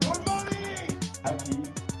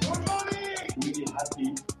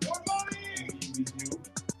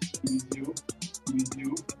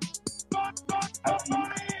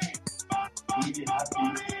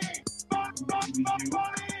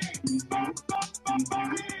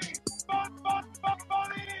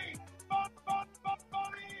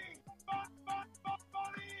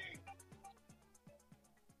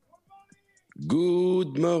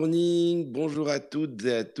Good morning, bonjour à toutes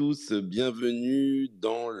et à tous, bienvenue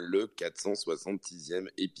dans le 466e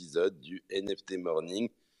épisode du NFT Morning.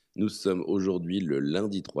 Nous sommes aujourd'hui le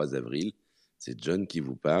lundi 3 avril, c'est John qui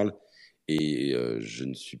vous parle et je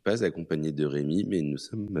ne suis pas accompagné de Rémi, mais nous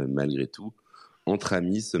sommes malgré tout entre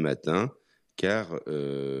amis ce matin car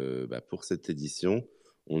pour cette édition,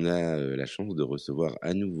 on a la chance de recevoir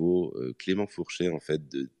à nouveau Clément Fourchet en fait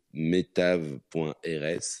de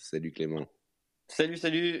Metav.rs. Salut Clément.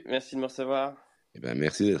 Salut, merci de me recevoir.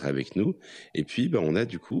 Merci d'être avec nous. Et puis, on a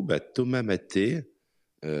du coup Thomas Mattei,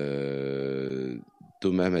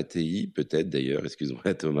 Thomas Mattei, peut-être d'ailleurs,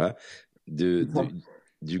 excuse-moi Thomas, de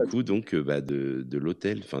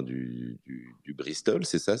l'hôtel, enfin du Bristol,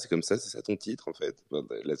 c'est ça, c'est comme ça, c'est ça ton titre en fait,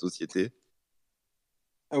 de la société.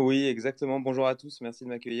 Oui, exactement. Bonjour à tous, merci de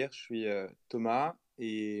m'accueillir. Je suis Thomas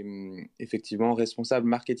et effectivement responsable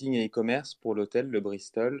marketing et e-commerce pour l'hôtel Le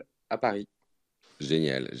Bristol à Paris.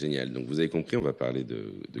 Génial. Donc vous avez compris, on va parler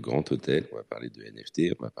de grand hôtel, on va parler de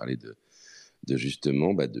NFT, on va parler de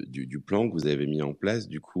justement du plan que vous avez mis en place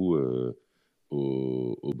du coup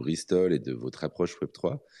au Bristol et de votre approche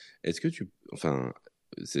Web3. Est-ce que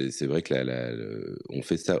c'est vrai que on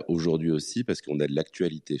fait ça aujourd'hui aussi parce qu'on a de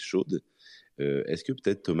l'actualité chaude. Est-ce que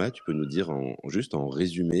peut-être Thomas, tu peux nous dire juste en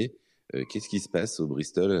résumé qu'est-ce qui se passe au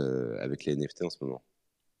Bristol avec les NFT en ce moment?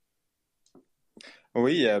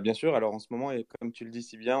 Oui, bien sûr. Alors en ce moment, et comme tu le dis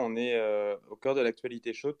si bien, on est au cœur de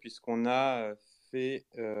l'actualité chaude puisqu'on a fait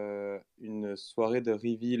une soirée de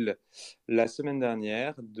reveal la semaine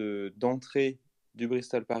dernière d'entrée du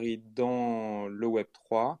Bristol Paris dans le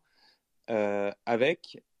Web3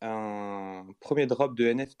 avec un premier drop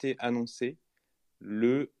de NFT annoncé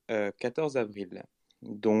le 14 avril.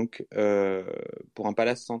 Donc, pour un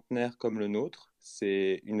palace centenaire comme le nôtre,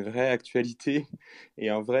 c'est une vraie actualité et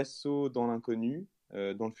un vrai saut dans l'inconnu,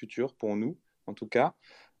 dans le futur pour nous, en tout cas.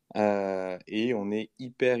 Et on est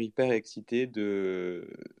hyper excités de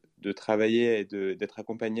travailler et d'être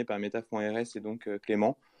accompagné par Metav.rs et donc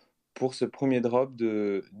Clément pour ce premier drop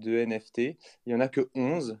de NFT. Il n'y en a que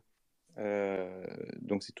 11.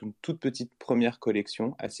 Donc c'est une toute petite première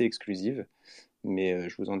collection assez exclusive, mais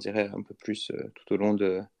je vous en dirai un peu plus tout au long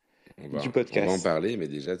du podcast. On va en parler, mais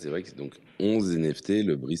déjà c'est vrai que c'est donc 11 NFT,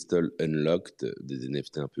 le Bristol Unlocked, des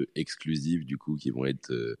NFT un peu exclusifs du coup qui vont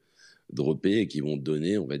être droppés et qui vont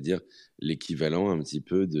donner, on va dire, l'équivalent un petit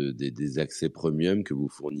peu des accès premium que vous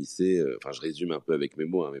fournissez. Enfin, je résume un peu avec mes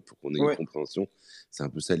mots, mais pour qu'on ait une compréhension, c'est un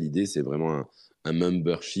peu ça l'idée. C'est vraiment un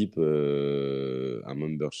membership,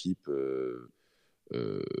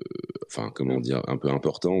 comment dire, un peu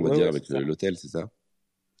important, on va dire, avec l'hôtel, c'est ça?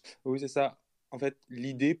 Oui, c'est ça. En fait,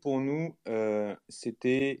 l'idée pour nous,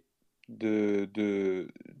 c'était d'entrer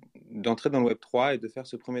dans le Web3 et de faire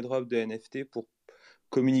ce premier drop de NFT pour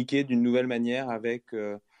communiquer d'une nouvelle manière avec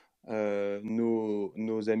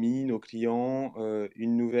nos amis, nos clients,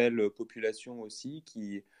 une nouvelle population aussi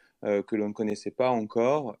que l'on ne connaissait pas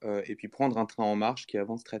encore, et puis prendre un train en marche qui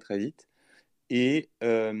avance très très vite. Et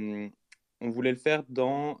on voulait le faire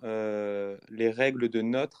dans les règles de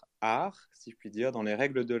notre art, si je puis dire, dans les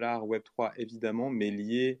règles de l'art Web3 évidemment, mais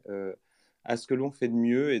liées à ce que l'on fait de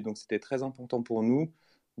mieux. Et donc c'était très important pour nous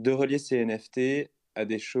de relier ces NFT à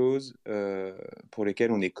des choses pour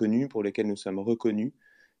lesquelles on est connu, pour lesquelles nous sommes reconnus,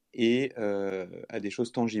 et à des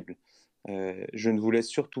choses tangibles. Je ne voulais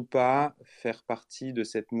surtout pas faire partie de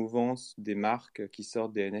cette mouvance des marques qui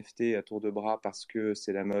sortent des NFT à tour de bras parce que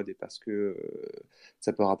c'est la mode et parce que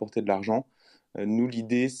ça peut rapporter de l'argent. Nous,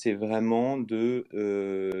 l'idée, c'est vraiment de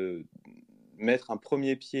mettre un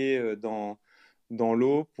premier pied dans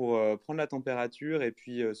l'eau pour prendre la température et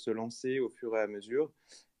puis se lancer au fur et à mesure.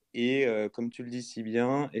 Et comme tu le dis si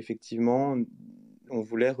bien, effectivement, on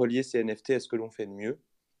voulait relier ces NFT à ce que l'on fait de mieux,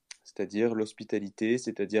 c'est-à-dire l'hospitalité,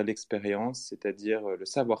 c'est-à-dire l'expérience, c'est-à-dire le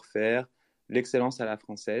savoir-faire, l'excellence à la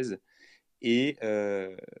française. Et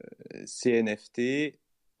ces NFT,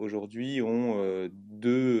 aujourd'hui, ont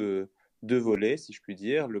deux volets, si je puis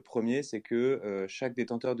dire. Le premier, c'est que chaque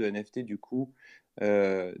détenteur de NFT, du coup,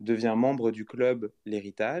 devient membre du club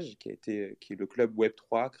L'Héritage, qui est le club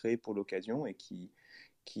Web3 créé pour l'occasion et qui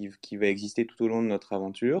va exister tout au long de notre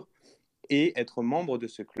aventure. Et être membre de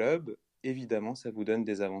ce club, évidemment, ça vous donne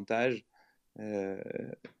des avantages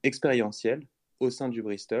expérientiels au sein du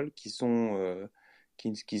Bristol qui sont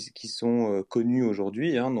connus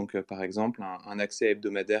aujourd'hui. Donc, par exemple, un accès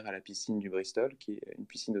hebdomadaire à la piscine du Bristol, qui est une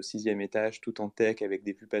piscine au 6e étage, tout en tech, avec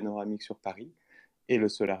des vues panoramiques sur Paris, et le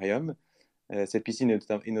solarium. Cette piscine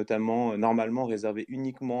est notamment normalement réservée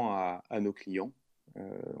uniquement à nos clients.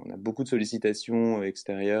 On a beaucoup de sollicitations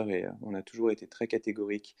extérieures et on a toujours été très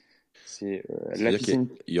catégorique. C'est la C'est-à-dire piscine.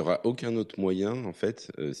 qu'il n'y aura aucun autre moyen, en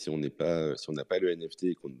fait, si on n'a pas le NFT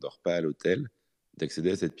et qu'on ne dort pas à l'hôtel,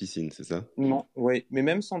 d'accéder à cette piscine, c'est ça? Non, oui, mais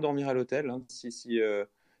même sans dormir à l'hôtel, hein,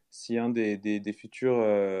 si un des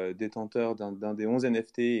futurs détenteurs d'un des 11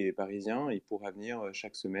 NFT est parisien, il pourra venir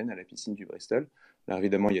chaque semaine à la piscine du Bristol. Alors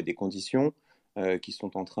évidemment, il y a des conditions qui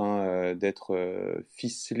sont en train d'être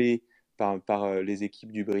ficelées par les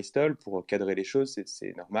équipes du Bristol pour cadrer les choses,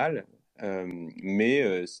 c'est normal.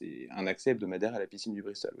 Mais c'est un accès hebdomadaire à la piscine du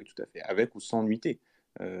Bristol, oui, tout à fait, avec ou sans nuitée.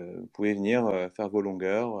 Vous pouvez venir faire vos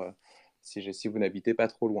longueurs si vous n'habitez pas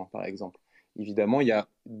trop loin, par exemple. Évidemment, il y a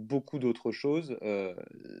beaucoup d'autres choses.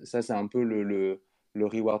 Ça, c'est un peu le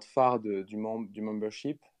reward phare du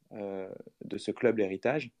membership, de ce club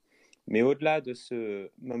l'héritage. Mais au-delà de ce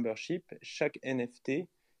membership, chaque NFT,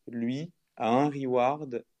 lui, a un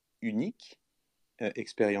reward unique,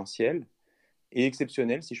 expérientiel et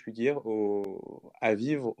exceptionnel, si je puis dire, à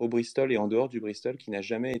vivre au Bristol et en dehors du Bristol, qui n'a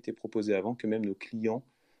jamais été proposé avant, que même nos clients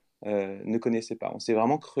ne connaissaient pas. On s'est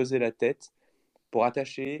vraiment creusé la tête pour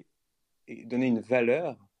attacher et donner une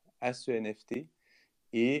valeur à ce NFT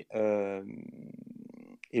et, euh,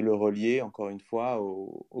 et le relier, encore une fois,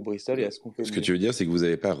 au Bristol et à ce qu'on fait Ce de que mieux. tu veux dire, c'est que vous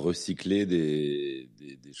n'avez pas recyclé des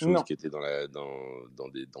choses Non, qui étaient dans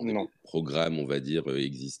des non, programmes, on va dire,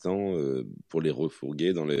 existants pour les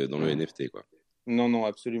refourguer dans le NFT, quoi. non, non,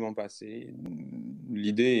 absolument pas.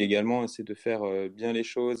 L'idée également, c'est de faire bien les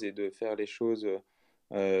choses et de faire les choses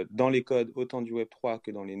dans les codes autant du Web3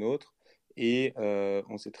 que dans les nôtres. Et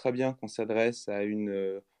on sait très bien qu'on s'adresse à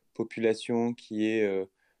une population qui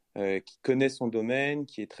connaît son domaine,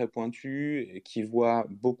 qui est très pointue, et qui voit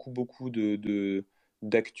beaucoup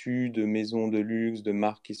d'actu, de maisons de luxe, de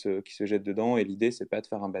marques qui se jettent dedans. Et l'idée, c'est pas de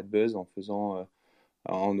faire un bad buzz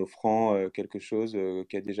en offrant quelque chose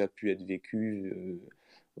qui a déjà pu être vécu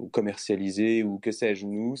ou commercialisé ou que sais-je.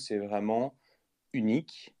 Nous, c'est vraiment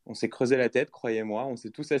unique. On s'est creusé la tête, croyez-moi. On s'est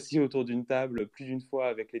tous assis autour d'une table plus d'une fois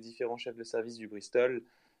avec les différents chefs de service du Bristol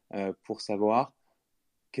pour savoir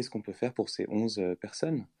qu'est-ce qu'on peut faire pour ces 11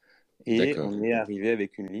 personnes. Et D'accord. on est arrivé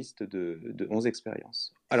avec une liste de 11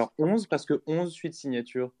 expériences. Alors 11 parce que 11 suites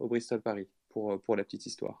signatures au Bristol Paris, pour la petite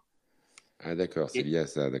histoire. Ah, d'accord, c'est Et, lié à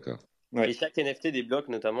ça, d'accord. Ouais. et chaque NFT débloque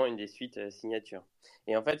notamment une des suites signatures.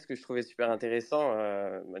 Et en fait, ce que je trouvais super intéressant,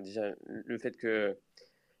 déjà, le fait que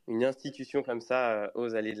une institution comme ça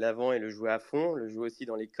ose aller de l'avant et le jouer à fond, le jouer aussi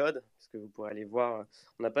dans les codes, parce que vous pourrez aller voir.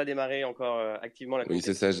 On n'a pas démarré encore activement la Oui,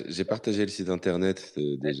 c'est compétition. ça. J'ai partagé le site internet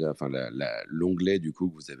Ouais. déjà, enfin l'onglet du coup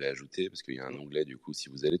que vous avez ajouté, parce qu'il y a un onglet du coup, si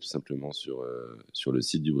vous allez tout simplement sur le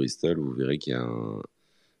site du Bristol, vous verrez il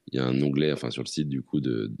y a un onglet, enfin sur le site du coup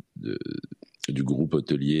du groupe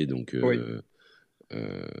hôtelier, donc Oui.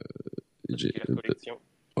 euh, La collection.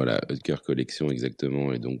 voilà, Cœur Collection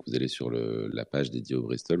exactement, et donc vous allez sur la page dédiée au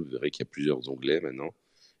Bristol, vous verrez qu'il y a plusieurs onglets maintenant,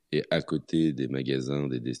 et à côté des magasins,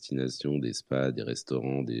 des destinations, des spas, des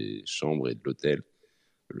restaurants, des chambres et de l'hôtel,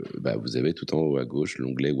 vous avez tout en haut à gauche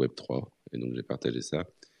l'onglet Web3, et donc j'ai partagé ça.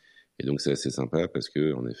 Et donc c'est assez sympa parce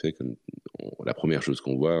que en effet, la première chose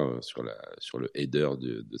qu'on voit sur le header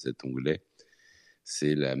de cet onglet,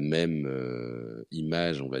 c'est la même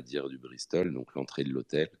image, on va dire, du Bristol, donc l'entrée de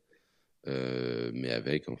l'hôtel, mais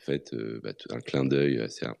avec en fait un clin d'œil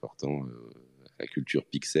assez important à la culture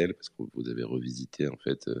pixel, parce que vous avez revisité en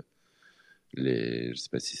fait je sais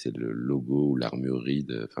pas si c'est le logo ou l'armurerie,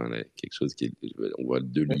 enfin quelque chose on voit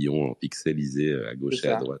deux lions en pixelisé à gauche et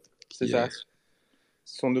à droite. C'est ça.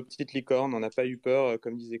 Ce sont nos petites licornes, on n'a pas eu peur,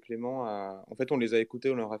 comme disait Clément. En fait, on les a écoutés,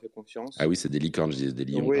 on leur a fait confiance. Ah oui, c'est des licornes, je disais des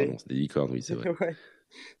lions, Oui, pardon, c'est des licornes, oui, c'est vrai. ouais.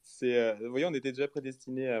 Vous voyez, on était déjà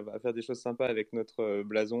prédestinés à faire des choses sympas avec notre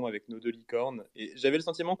blason, avec nos 2 licornes. Et j'avais le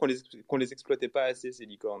sentiment qu'on les exploitait pas assez, ces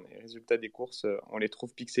licornes. Et résultat des courses, on les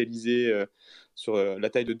trouve pixelisés sur la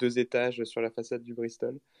taille de 2 étages sur la façade du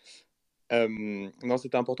Bristol. Non,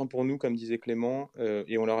 c'était important pour nous, comme disait Clément,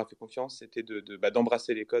 et on leur a fait confiance, c'était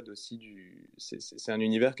d'embrasser les codes aussi. C'est un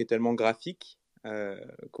univers qui est tellement graphique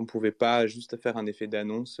qu'on ne pouvait pas juste faire un effet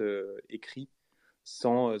d'annonce écrit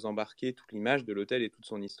sans embarquer toute l'image de l'hôtel et toute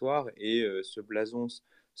son histoire. Et ce blason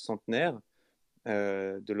centenaire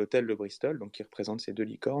de l'hôtel de Bristol, donc qui représente ces 2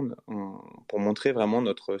 licornes, pour montrer vraiment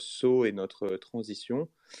notre saut et notre transition.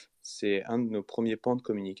 C'est un de nos premiers pans de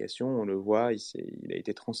communication, on le voit, il a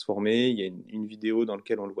été transformé, il y a une vidéo dans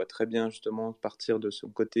laquelle on le voit très bien justement partir de son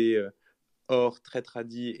côté or très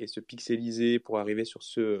tradi et se pixeliser pour arriver sur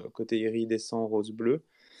ce côté iridescent rose-bleu.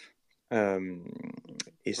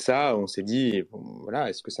 Et ça, on s'est dit, bon, voilà,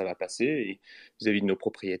 est-ce que ça va passer? Et vis-à-vis de nos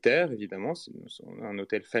propriétaires, évidemment, on a un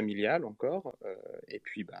hôtel familial encore. Et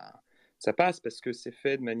puis, bah, ça passe parce que c'est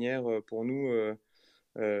fait de manière, pour nous,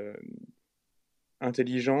 euh,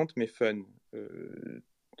 intelligente mais fun.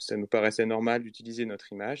 Ça nous paraissait normal d'utiliser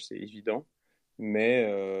notre image, c'est évident. Mais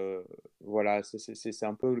voilà, c'est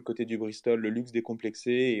un peu le côté du Bristol, le luxe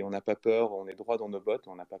décomplexé, et on n'a pas peur, on est droit dans nos bottes,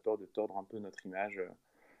 on n'a pas peur de tordre un peu notre image,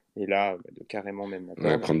 et là, de carrément même la Ouais,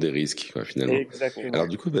 tordre. prendre des risques, quoi, finalement. Exactement. Alors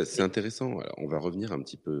du coup, c'est intéressant. Alors, on va revenir un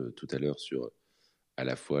petit peu tout à l'heure sur à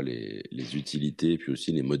la fois les utilités et puis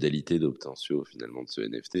aussi les modalités d'obtention finalement de ce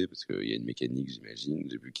NFT, parce qu'il y a une mécanique, j'imagine.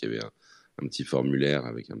 J'ai vu qu'il y avait un petit formulaire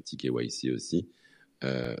avec un petit KYC aussi.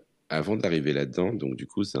 Euh, Avant d'arriver là-dedans, donc du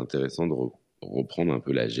coup, c'est intéressant de reprendre un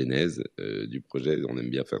peu la genèse du projet. On aime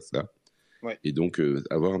bien faire ça. Ouais. Et donc,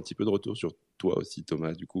 avoir un petit peu de retour sur toi aussi,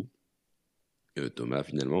 Thomas, du coup. Thomas,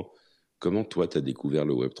 finalement, comment toi, tu as découvert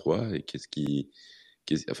le Web3 et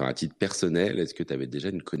enfin, à titre personnel, est-ce que tu avais déjà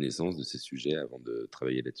une connaissance de ces sujets avant de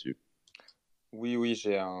travailler là-dessus? Oui,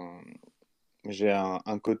 j'ai un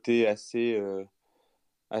côté assez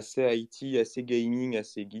IT, assez gaming,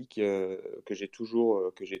 assez geek, que j'ai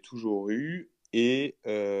toujours eu, et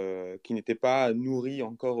qui n'était pas nourri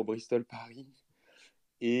encore au Bristol Paris.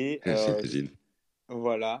 Et J'imagine.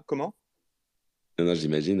 voilà. Comment? Non,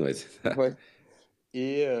 j'imagine, ouais, c'est ça. Ouais.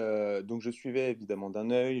 Et donc je suivais évidemment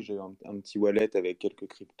d'un œil, j'ai un petit wallet avec quelques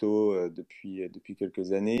cryptos depuis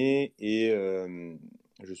quelques années, et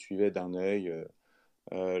je suivais d'un œil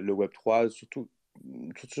le Web3, surtout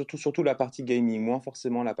la partie gaming, moins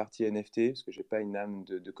forcément la partie NFT, parce que j'ai pas une âme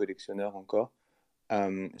de collectionneur encore.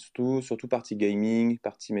 Surtout partie gaming,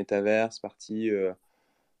 partie Metaverse, partie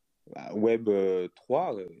Web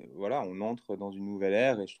 3, voilà, on entre dans une nouvelle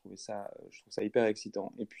ère, et je trouve ça hyper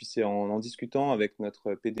excitant. Et puis c'est en discutant avec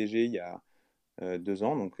notre PDG il y a 2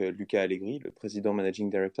 ans, donc Lucas Allegri, le président managing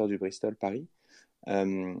director du Bristol Paris,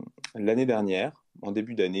 l'année dernière, en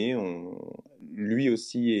début d'année, lui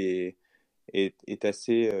aussi est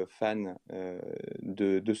assez fan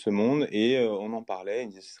de ce monde, et on en parlait. Il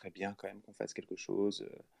disait ce serait bien quand même qu'on fasse quelque chose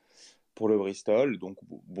pour le Bristol. Donc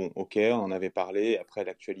bon, ok, on en avait parlé. Après,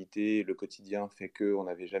 l'actualité, le quotidien fait qu'on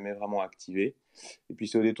n'avait jamais vraiment activé. Et puis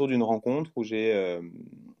c'est au détour d'une rencontre où j'ai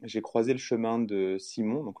croisé le chemin de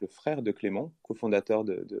Simon, donc le frère de Clément, cofondateur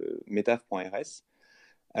de Metav.rs,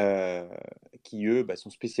 euh, qui eux sont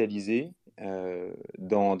spécialisés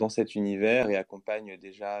dans cet univers et accompagnent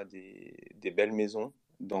déjà des belles maisons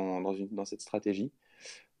dans cette stratégie.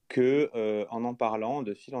 En parlant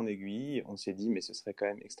de fil en aiguille, on s'est dit mais ce serait quand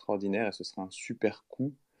même extraordinaire et ce serait un super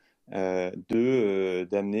coup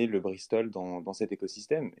d'amener le Bristol dans cet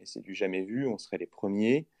écosystème. Et c'est du jamais vu, on serait les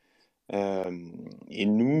premiers. Et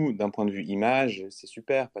nous, d'un point de vue image, c'est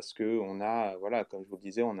super parce que on a, voilà, comme je vous le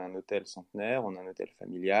disais, on a un hôtel centenaire, on a un hôtel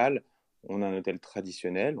familial, on a un hôtel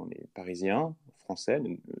traditionnel, on est parisien, français,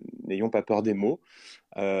 n'ayons pas peur des mots.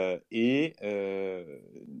 Et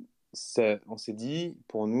on s'est dit,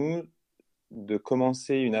 pour nous, de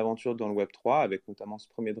commencer une aventure dans le Web3 avec notamment ce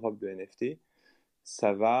premier drop de NFT,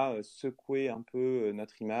 ça va secouer un peu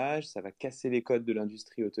notre image, ça va casser les codes de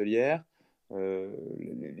l'industrie hôtelière.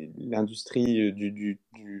 L'industrie du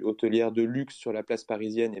hôtelière de luxe sur la place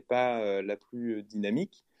parisienne n'est pas la plus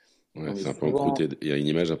dynamique. Donc Ouais, on est c'est un peu souvent, encrouté. Il y a une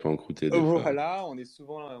image un peu encroûtée des fois. voilà, on est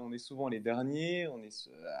souvent les derniers,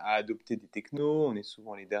 à adopter des technos, on est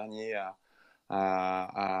souvent les derniers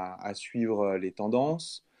à suivre les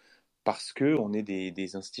tendances parce que on est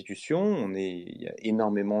des institutions, il y a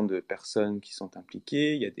énormément de personnes qui sont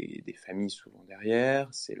impliquées, il y a des familles souvent derrière,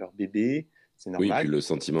 c'est leur bébé, c'est Oui, et puis normal. le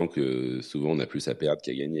sentiment que souvent on a plus à perdre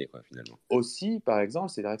qu'à gagner, quoi, finalement. Aussi, par exemple,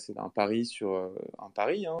 c'est vrai que c'est un pari sur un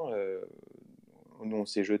pari. Hein, nous, on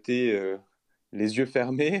s'est jeté les yeux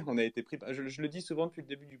fermés, on a été pris. Je le dis souvent depuis le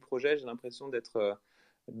début du projet, j'ai l'impression d'être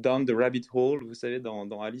down the rabbit hole, vous savez,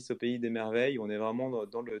 dans Alice au pays des merveilles. On est vraiment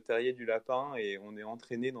dans le terrier du lapin et on est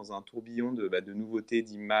entraîné dans un tourbillon de nouveautés,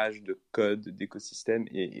 d'images, de codes, d'écosystèmes.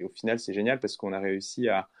 Et au final, c'est génial parce qu'on a réussi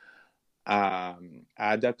à, à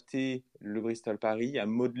adapter le Bristol Paris, à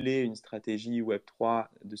modeler une stratégie Web3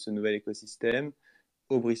 de ce nouvel écosystème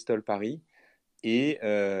au Bristol Paris. Et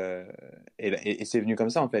c'est venu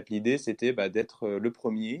comme ça, en fait. L'idée, c'était d'être le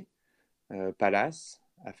premier palace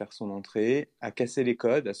à faire son entrée, à casser les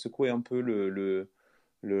codes, à secouer un peu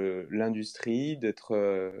l'industrie,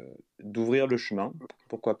 d'ouvrir le chemin.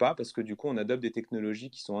 Pourquoi pas? Parce que du coup, on adopte des technologies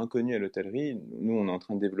qui sont inconnues à l'hôtellerie. Nous, on est en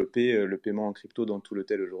train de développer le paiement en crypto dans tout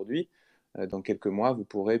l'hôtel aujourd'hui. Dans quelques mois, vous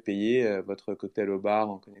pourrez payer votre cocktail au bar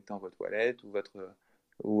en connectant votre wallet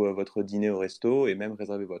ou votre dîner au resto et même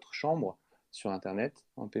réserver votre chambre sur Internet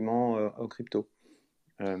en paiement au crypto.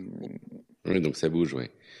 Oui, donc ça bouge,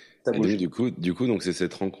 ouais. Ça Et bouge. donc, du coup, donc c'est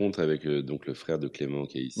cette rencontre avec donc le frère de Clément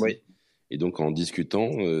qui est ici. Oui. Et donc, en discutant,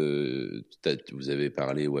 vous avez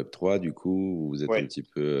parlé Web3, du coup, vous êtes un Oui. petit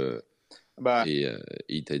peu... Bah, et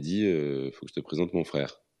il t'a dit, faut que je te présente mon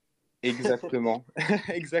frère. exactement.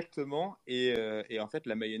 Exactement. Et en fait,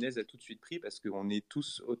 la mayonnaise a tout de suite pris parce qu'on est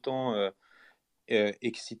tous autant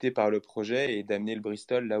excités par le projet et d'amener le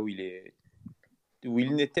Bristol là où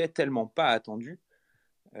il n'était tellement pas attendu.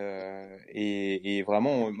 Et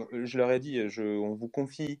vraiment, je leur ai dit, on vous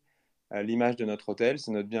confie l'image de notre hôtel,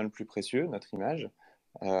 c'est notre bien le plus précieux, notre image,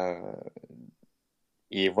 euh,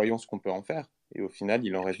 et voyons ce qu'on peut en faire. Et au final,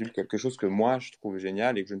 il en résulte quelque chose que moi, je trouve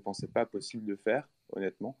génial et que je ne pensais pas possible de faire,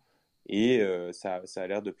 honnêtement. Et ça a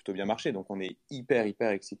l'air de plutôt bien marcher. Donc on est hyper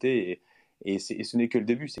excités. Et ce n'est que le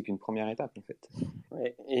début, c'est qu'une première étape, en fait.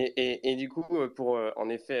 Ouais. Et du coup, en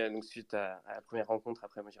effet, donc suite à la première rencontre,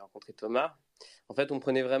 après moi j'ai rencontré Thomas, en fait on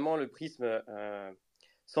prenait vraiment le prisme,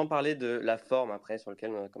 sans parler de la forme après, sur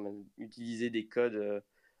lequel on a quand même utilisé des codes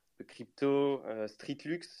crypto,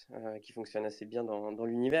 streetlux, qui fonctionnent assez bien dans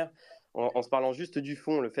l'univers, en se parlant juste du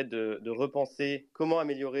fond, le fait de repenser comment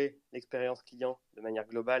améliorer l'expérience client de manière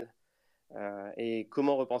globale, et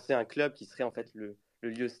comment repenser un club qui serait en fait le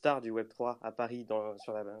lieu star du Web3 à Paris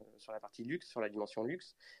sur la partie luxe, sur la dimension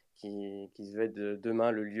luxe, qui se veut être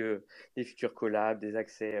demain le lieu des futurs collabs, des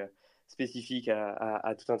accès spécifiques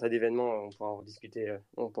à tout un tas d'événements. On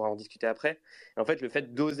pourra en discuter après. Et en fait, le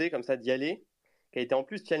fait d'oser comme ça, d'y aller, qui a été en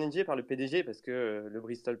plus challengé par le PDG, parce que le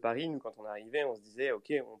Bristol Paris, nous, quand on arrivait, on se disait,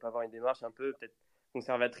 OK, on peut avoir une démarche un peu peut-être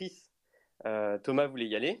conservatrice. Thomas voulait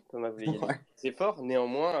y aller. Ouais. C'est fort.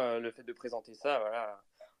 Néanmoins, le fait de présenter ça, voilà,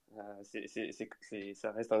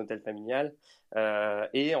 ça reste un hôtel familial.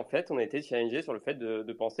 Et en fait, on a été challengé sur le fait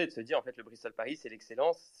de penser et de se dire, en fait, le Bristol Paris, c'est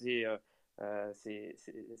l'excellence. Si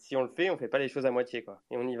on le fait, on fait pas les choses à moitié, quoi.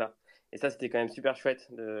 Et on y va. Et ça, c'était quand même super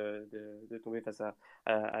chouette de tomber face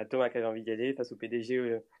à Thomas qui avait envie d'y aller, face au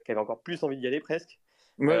PDG qui avait encore plus envie d'y aller presque.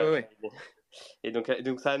 Ouais. Et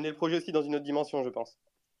donc, ça a amené le projet aussi dans une autre dimension, je pense.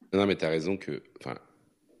 Non, mais tu as raison que, enfin,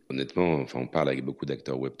 honnêtement, enfin, on parle avec beaucoup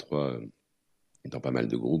d'acteurs Web3 dans pas mal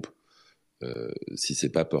de groupes. Si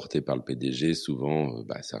c'est pas porté par le PDG, souvent,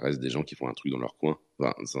 bah, ça reste des gens qui font un truc dans leur coin.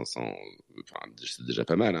 Enfin, c'est déjà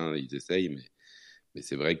pas mal, hein, ils essayent, mais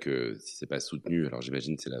c'est vrai que si c'est pas soutenu, alors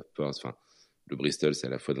j'imagine que c'est la force. Enfin, le Bristol, c'est à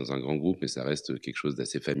la fois dans un grand groupe, mais ça reste quelque chose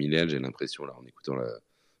d'assez familial. J'ai l'impression là, en écoutant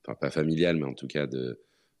enfin pas familial, mais en tout cas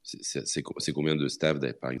c'est combien de staff,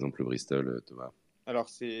 par exemple, le Bristol, Thomas? Alors,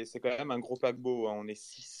 c'est quand même un gros paquebot, hein. On est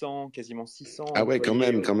 600, quasiment 600 Ah ouais, quand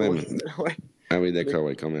employés même, au quand même. Bristol. Ouais. Ah oui, Donc, d'accord,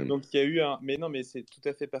 ouais, quand même. donc, il y a eu un. Mais non, mais c'est tout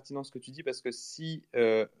à fait pertinent ce que tu dis parce que si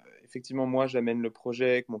effectivement moi j'amène le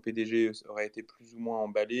projet, que mon PDG aurait été plus ou moins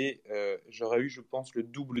emballé, j'aurais eu, je pense, le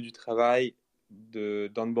double du travail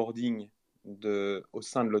d'onboarding au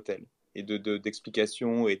sein de l'hôtel et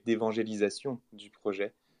d'explication et d'évangélisation du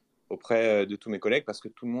projet auprès de tous mes collègues parce que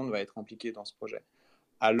tout le monde va être impliqué dans ce projet.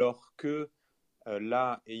 Alors que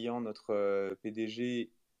là, ayant notre PDG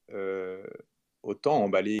autant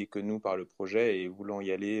emballé que nous par le projet et voulant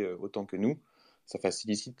y aller autant que nous, ça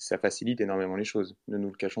facilite énormément les choses. Ne nous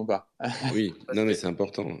le cachons pas. Oui, non, mais c'est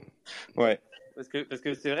important. Ouais. Parce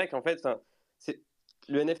que c'est vrai qu'en fait,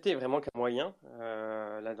 le NFT est vraiment qu'un moyen.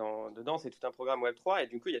 Dedans, c'est tout un programme Web3 et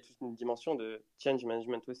du coup, il y a toute une dimension de change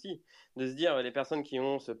management aussi. De se dire, les personnes qui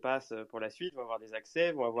ont ce pass pour la suite vont avoir des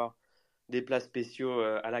accès, vont avoir des plats spéciaux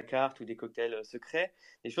à la carte ou des cocktails secrets,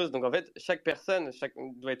 des choses. Donc en fait, chaque personne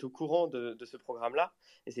doit être au courant de ce programme-là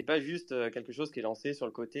et c'est pas juste quelque chose qui est lancé sur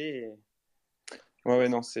le côté. Ouais,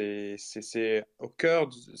 non, c'est au cœur,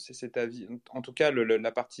 c'est à vivre. En tout cas,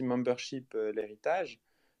 la partie membership, l'héritage,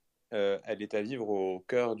 elle est à vivre au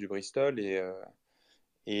cœur du Bristol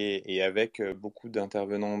et avec beaucoup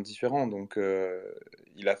d'intervenants différents. Donc,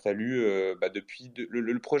 il a fallu,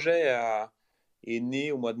 le projet est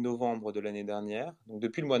né au mois de novembre de l'année dernière. Donc,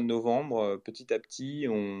 depuis le mois de novembre, petit à petit,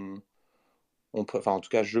 enfin, en tout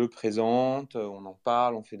cas, je présente, on en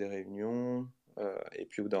parle, on fait des réunions. Et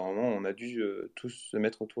puis, au bout d'un moment, on a dû tous se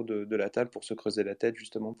mettre autour de la table pour se creuser la tête,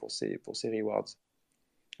 justement, pour ces rewards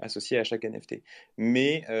associés à chaque NFT.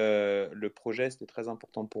 Mais le projet, c'était très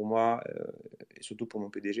important pour moi, et surtout pour mon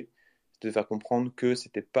PDG, c'était de faire comprendre que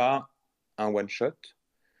c'était pas un one-shot,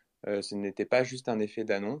 ce n'était pas juste un effet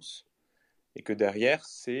d'annonce, et que derrière,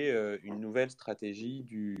 c'est une nouvelle stratégie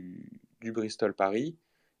du Bristol Paris,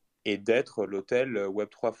 et d'être l'hôtel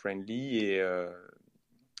Web3 friendly et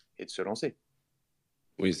de se lancer.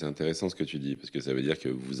 Oui, c'est intéressant ce que tu dis, parce que ça veut dire que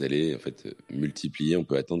vous allez en fait multiplier, on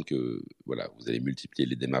peut attendre que voilà, vous allez multiplier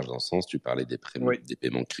les démarches dans ce sens. Tu parlais Oui. des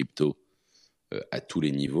paiements crypto à tous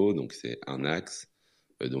les niveaux. Donc, c'est un axe.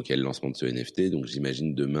 Donc, il y a le lancement de ce NFT. Donc,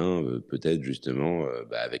 j'imagine demain, peut-être justement,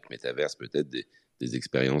 avec Metav.rs, peut-être des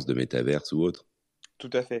expériences de Metav.rs ou autres. Tout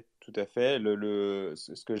à fait, tout à fait.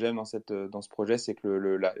 Ce que j'aime dans ce projet, c'est que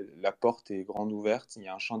la porte est grande ouverte. Il y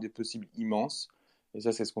a un champ des possibles immense. Et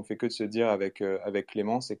ça, c'est ce qu'on fait que de se dire avec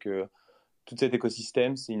Clément, c'est que tout cet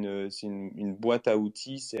écosystème, c'est une boîte à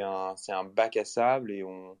outils, c'est un bac à sable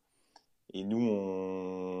et nous,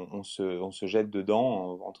 on se jette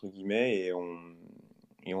dedans, entre guillemets,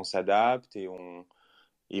 et on s'adapte et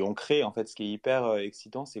on crée. En fait, ce qui est hyper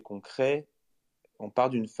excitant, c'est qu'on crée. On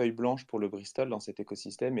part d'une feuille blanche pour le Bristol dans cet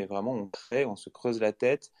écosystème et vraiment on crée, on se creuse la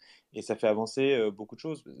tête et ça fait avancer beaucoup de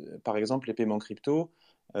choses. Par exemple, les paiements crypto,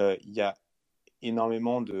 il y a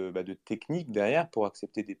énormément de techniques derrière pour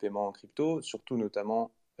accepter des paiements en crypto, surtout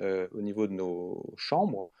notamment au niveau de nos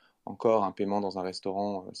chambres. Encore un paiement dans un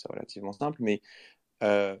restaurant, c'est relativement simple, mais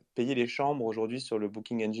payer les chambres aujourd'hui sur le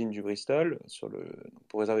Booking Engine du Bristol,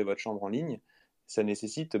 pour réserver votre chambre en ligne, ça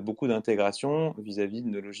nécessite beaucoup d'intégration vis-à-vis de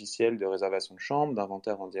nos logiciels de réservation de chambre,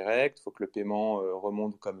 d'inventaire en direct. Il faut que le paiement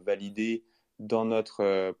remonte comme validé dans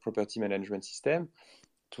notre Property Management System.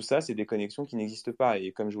 Tout ça, c'est des connexions qui n'existent pas.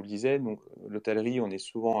 Et comme je vous le disais, nous, l'hôtellerie, on est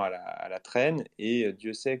souvent à la traîne. Et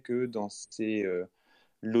Dieu sait que dans ces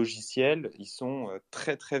logiciels, ils sont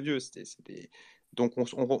très très vieux. Donc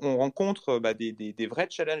on rencontre des vrais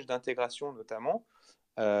challenges d'intégration notamment.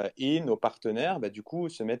 Et nos partenaires, du coup,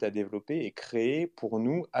 se mettent à développer et créer pour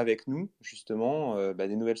nous, avec nous, justement,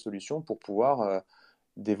 des nouvelles solutions pour pouvoir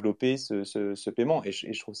développer ce paiement. Et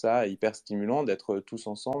je trouve ça hyper stimulant d'être tous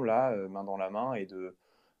ensemble, là, main dans la main, et de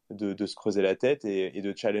se creuser la tête et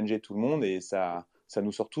de challenger tout le monde. Et ça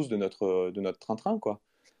nous sort tous de notre train-train, quoi.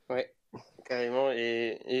 Ouais, carrément.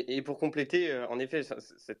 Et pour compléter, en effet,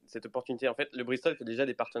 cette opportunité, en fait, le Bristol fait déjà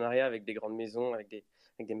des partenariats avec des grandes maisons, avec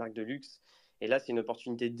des marques de luxe. Et là, c'est une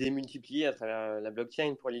opportunité démultipliée à travers la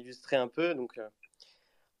blockchain pour l'illustrer un peu. Donc,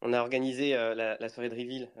 on a organisé la soirée de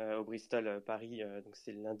reveal au Bristol Paris. Donc,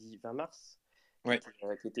 c'est le lundi 20 mars. Ouais.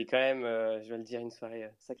 Qui était quand même, je vais le dire, une soirée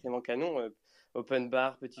sacrément canon. Open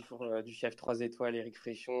bar, petit four du chef 3 étoiles, Éric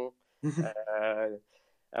Fréchon.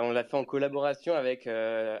 On l'a fait en collaboration avec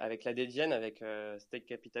la DGN, avec Stake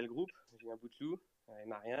Capital Group, Julien Bouteloup et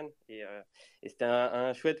Marianne. Et c'était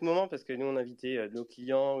un chouette moment parce que nous, on invitait nos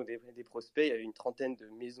clients ou des prospects. Il y avait une trentaine de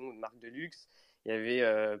maisons, de marques de luxe. Il y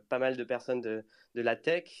avait pas mal de personnes de la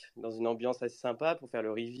tech dans une ambiance assez sympa pour faire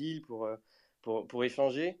le reveal, pour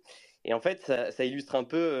échanger. Et en fait, ça illustre un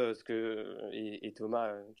peu ce que, et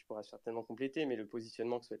Thomas, tu pourras certainement compléter, mais le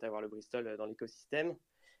positionnement que souhaite avoir le Bristol dans l'écosystème.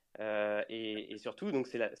 Et surtout, donc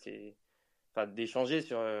d'échanger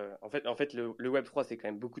sur. En fait, le Web3, c'est quand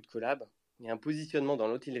même beaucoup de collabs. Il y a un positionnement dans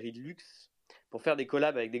l'hôtellerie de luxe pour faire des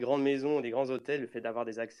collabs avec des grandes maisons, des grands hôtels, le fait d'avoir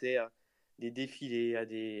des accès à des défilés,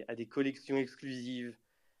 à des collections exclusives.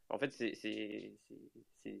 En fait, c'est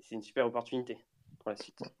une super opportunité pour la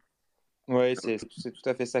suite. Oui, c'est tout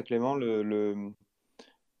à fait ça, Clément.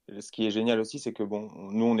 Ce qui est génial aussi, c'est que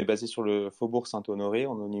nous, on est basé sur le Faubourg Saint-Honoré,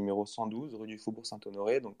 on est au numéro 112, rue du Faubourg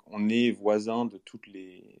Saint-Honoré. Donc, on est voisin de toutes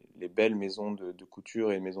les belles maisons de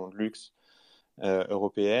couture et maisons de luxe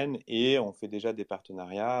européennes, et on fait déjà des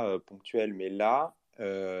partenariats ponctuels. Mais là,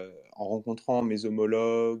 en rencontrant mes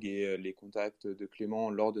homologues et les contacts de Clément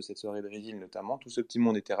lors de cette soirée de reveal notamment, tout ce petit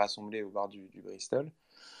monde était rassemblé au bar du Bristol.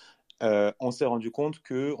 On s'est rendu compte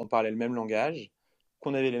qu'on parlait le même langage,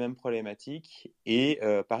 qu'on avait les mêmes problématiques. Et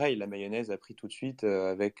pareil, la mayonnaise a pris tout de suite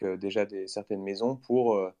avec déjà certaines maisons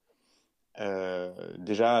pour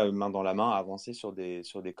déjà, main dans la main, avancer sur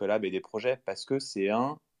des collabs et des projets, parce que c'est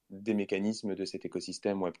un des mécanismes de cet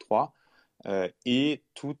écosystème Web3, et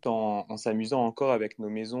tout en s'amusant encore avec nos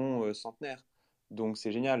maisons centenaires. Donc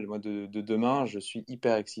c'est génial. Moi, de demain, je suis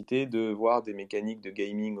hyper excité de voir des mécaniques de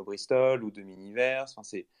gaming au Bristol ou de Miniverse.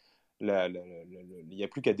 Enfin, il n'y a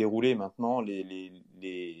plus qu'à dérouler maintenant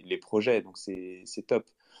les projets, donc c'est top.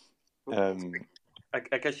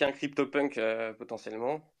 À cacher un CryptoPunk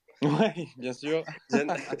potentiellement. Oui, bien sûr.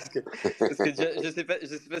 Parce que je sais pas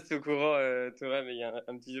si tu es au courant, Thomas, mais il y a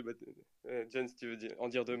un petit jeu. John, si tu veux en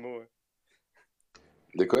dire deux mots.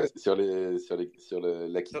 De quoi? Sur l'acquisition?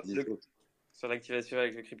 Sur l'activation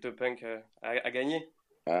avec le CryptoPunk à gagner.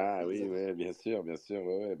 Ah oui, ouais, bien sûr,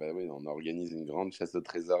 ouais, oui, on organise une grande chasse au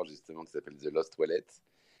trésor justement qui s'appelle The Lost Wallet,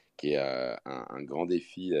 qui est un grand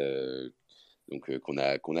défi qu'on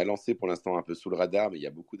a lancé pour l'instant un peu sous le radar, mais il y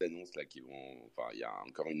a beaucoup d'annonces là il y a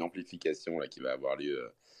encore une amplification là qui va avoir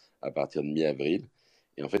lieu à partir de mi-avril.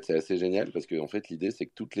 Et en fait, c'est assez génial parce que en fait, l'idée c'est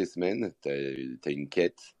que toutes les semaines, tu as une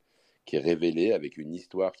quête qui est révélée avec une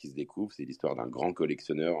histoire qui se découvre. C'est l'histoire d'un grand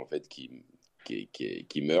collectionneur en fait qui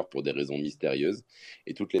qui meurt pour des raisons mystérieuses.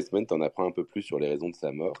 Et toutes les semaines, tu en apprends un peu plus sur les raisons de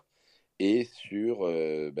sa mort et sur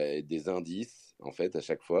des indices, en fait, à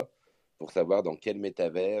chaque fois, pour savoir dans quel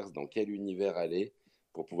métaverse, dans quel univers aller,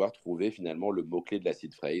 pour pouvoir trouver finalement le mot-clé de la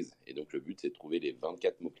seed phrase. Et donc, le but, c'est de trouver les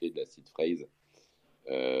 24 mots-clés de la seed phrase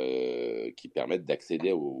qui permettent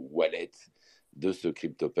d'accéder au wallet de ce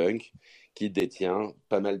CryptoPunk qui détient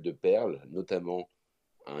pas mal de perles, notamment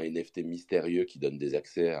un NFT mystérieux qui donne des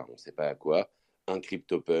accès à on ne sait pas à quoi, un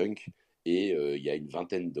CryptoPunk, et il y a une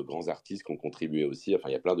vingtaine de grands artistes qui ont contribué aussi. Enfin,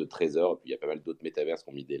 il y a plein de trésors, et puis il y a pas mal d'autres métaverses qui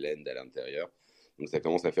ont mis des lends à l'intérieur. Donc ça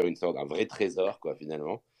commence à faire une sorte d'un vrai trésor, quoi,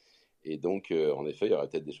 finalement. Et donc, en effet, il y aura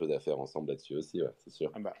peut-être des choses à faire ensemble là-dessus aussi, ouais, c'est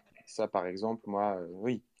sûr. Ah bah, ça, par exemple, moi,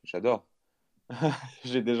 oui, j'adore.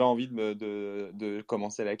 J'ai déjà envie de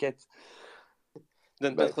commencer la quête.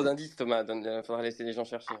 Donne pas trop d'indices, Thomas. Faudra laisser les gens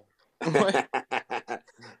chercher. Ouais.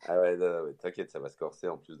 Ah ouais, non, ouais, t'inquiète, ça va se corser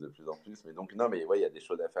en plus de plus en plus. Mais donc, non, mais ouais, il y a des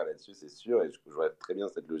choses à faire là-dessus, c'est sûr. Et je vois très bien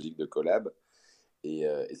cette logique de collab. Et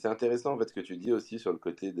c'est intéressant en fait ce que tu dis aussi sur le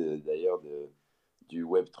côté d'ailleurs du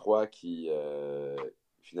Web3 qui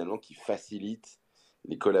finalement qui facilite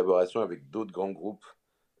les collaborations avec d'autres grands groupes,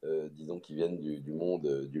 disons qui viennent du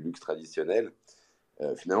monde du luxe traditionnel.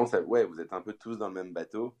 Finalement, ça, ouais, vous êtes un peu tous dans le même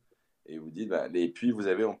bateau et vous dites, et puis vous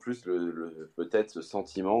avez en plus peut-être ce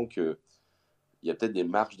sentiment que il y a peut-être des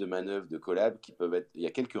marges de manœuvre de collab qui peuvent être, il y a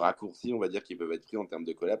quelques raccourcis, on va dire, qui peuvent être pris en termes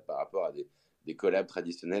de collab par rapport à des collabs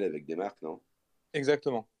traditionnels avec des marques, non?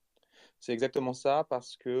 Exactement. C'est exactement ça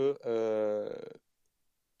parce que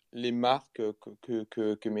les marques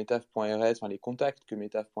que Metav.rs, enfin les contacts que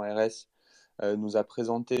Metav.rs nous a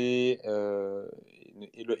présentés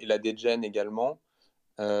et la DGen également,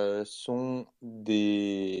 sont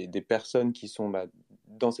des personnes qui sont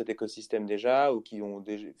dans cet écosystème déjà ou qui ont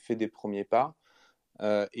déjà fait des premiers pas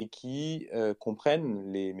et qui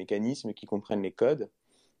comprennent les mécanismes, qui comprennent les codes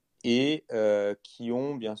et qui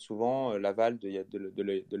ont bien souvent l'aval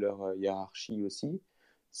de leur hiérarchie aussi,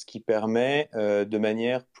 ce qui permet de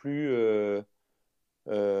manière plus,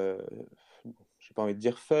 j'ai pas envie de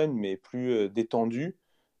dire fun, mais plus détendue,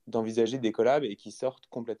 d'envisager des collabs et qui sortent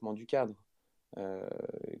complètement du cadre.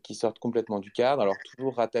 Alors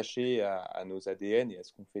toujours rattachés à nos ADN et à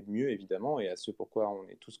ce qu'on fait de mieux, évidemment, et à ce pourquoi on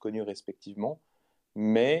est tous connus respectivement,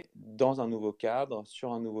 mais dans un nouveau cadre,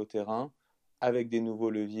 sur un nouveau terrain, avec des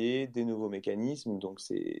nouveaux leviers, des nouveaux mécanismes. Donc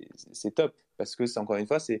c'est top, parce que encore une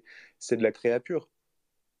fois, c'est de la créa pure.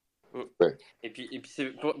 Ouais. Et puis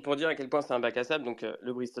c'est pour dire à quel point c'est un bac à sable. Donc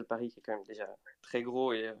le Bristol Paris qui est quand même déjà très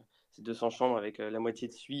gros et c'est 200 chambres avec la moitié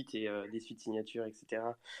de suites et des suites signatures, etc.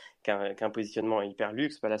 Qu'un positionnement hyper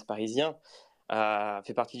luxe, palace parisien,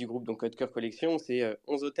 fait partie du groupe donc Haute Collection. C'est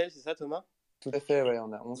 11 hôtels, c'est ça Thomas? Tout à fait, ouais,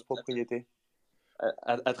 on a 11 propriétés.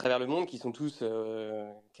 À travers le monde qui sont tous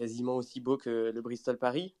quasiment aussi beaux que le Bristol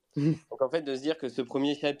Paris. Donc en fait de se dire que ce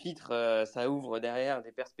premier chapitre ça ouvre derrière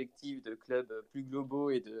des perspectives de clubs plus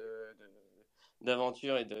globaux et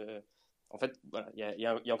d'aventures et de en fait voilà il y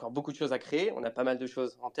a encore beaucoup de choses à créer, on a pas mal de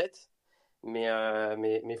choses en tête mais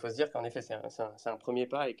il faut se dire qu'en effet c'est un premier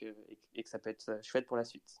pas et que ça peut être chouette pour la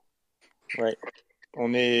suite. Ouais.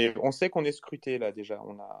 On sait qu'on est scruté là déjà.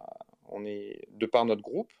 On est de par notre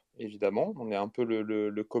groupe, évidemment. On est un peu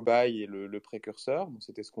le cobaye et le précurseur. Bon,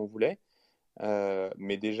 c'était ce qu'on voulait.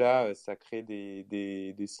 Mais déjà, ça crée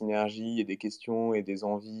des synergies et des questions et des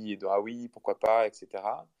envies et de ah oui, pourquoi pas, etc.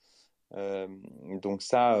 Donc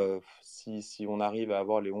ça, si on arrive à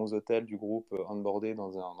avoir les 11 hôtels du groupe onboardés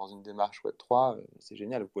dans une démarche Web3, c'est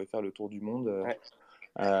génial. Vous pouvez faire le tour du monde. Ouais.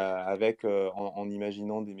 Avec en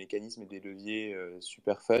imaginant des mécanismes et des leviers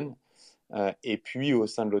super fun. Et puis au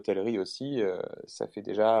sein de l'hôtellerie aussi, ça fait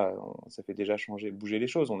déjà changer, bouger les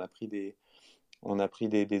choses. On a pris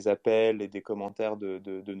des appels et des commentaires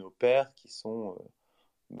de nos pairs qui sont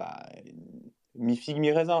mi-figue,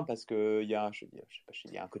 mi-raisin, parce qu'il y a un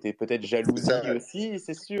côté peut-être jalousie aussi,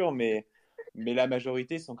 c'est sûr, mais la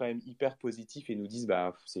majorité sont quand même hyper positifs et nous disent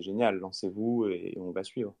c'est génial, lancez-vous et on va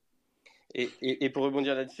suivre. Et pour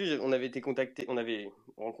rebondir là-dessus, on avait été contacté, on avait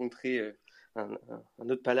rencontré un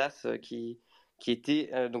autre palace qui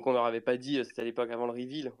était, donc on leur avait pas dit, c'était à l'époque avant le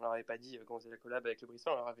reveal, on leur avait pas dit qu'on faisait la collab avec le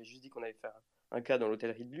Bristol, on leur avait juste dit qu'on allait faire un cas dans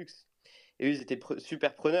l'hôtellerie de luxe. Et eux, ils étaient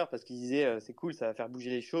super preneurs parce qu'ils disaient c'est cool, ça va faire bouger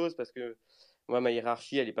les choses parce que moi, ma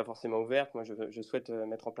hiérarchie, elle n'est pas forcément ouverte. Moi, je souhaite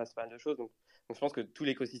mettre en place pas mal de choses. Donc je pense que tout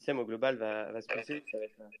l'écosystème au global va se pousser.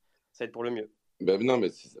 Ça va être pour le mieux. Non, mais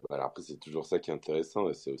alors après, c'est toujours ça qui est intéressant.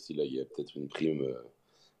 Et c'est aussi là, il y a peut-être une prime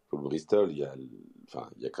pour le Bristol. Il y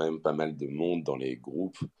a quand même pas mal de monde dans les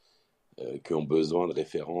groupes qui ont besoin de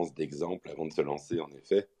références, d'exemples avant de se lancer, en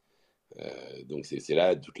effet. Donc c'est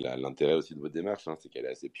là tout l'intérêt aussi de votre démarche, hein, c'est qu'elle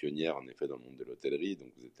est assez pionnière en effet dans le monde de l'hôtellerie.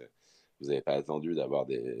 Donc vous n'avez pas attendu d'attendre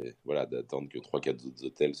que 3-4 autres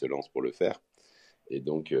hôtels se lancent pour le faire. Et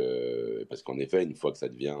donc, parce qu'en effet, une fois que ça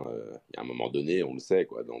devient, il y a un moment donné, on le sait,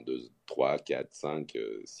 quoi, dans 2, 3, 4, 5,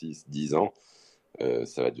 6, 10 ans,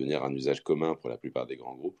 ça va devenir un usage commun pour la plupart des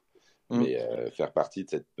grands groupes. Mais faire partie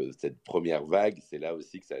de cette première vague, c'est là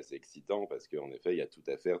aussi que c'est assez excitant parce qu'en effet, il y a tout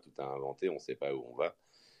à faire, tout à inventer, on ne sait pas où on va.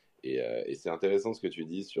 Et c'est intéressant ce que tu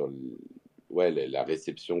dis sur la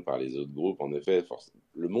réception par les autres groupes. En effet,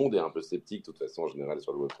 le monde est un peu sceptique, de toute façon, en général,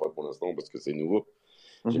 sur le Web3 pour l'instant, parce que c'est nouveau.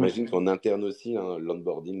 J'imagine qu'en interne aussi, hein,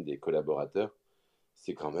 l'onboarding des collaborateurs,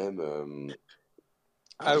 c'est quand même...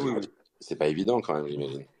 oui. C'est pas évident quand même,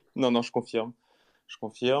 j'imagine. Non, je confirme.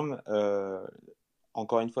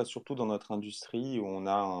 Encore une fois, surtout dans notre industrie où on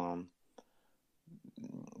a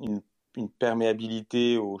une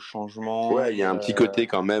perméabilité au changement. Ouais, il y a un petit côté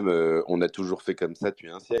quand même, on a toujours fait comme ça depuis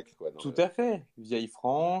un siècle. Quoi, tout à fait. Vieille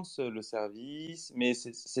France, le service. Mais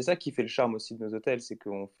c'est ça qui fait le charme aussi de nos hôtels, c'est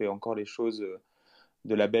qu'on fait encore les choses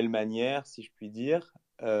de la belle manière, si je puis dire.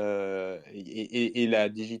 Et la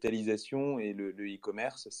digitalisation et le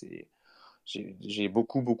e-commerce, j'ai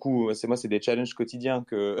beaucoup, c'est des challenges quotidiens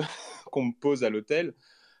qu'on me pose à l'hôtel.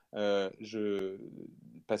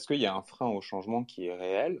 Parce qu'il y a un frein au changement qui est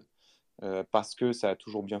réel, parce que ça a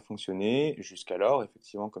toujours bien fonctionné jusqu'alors,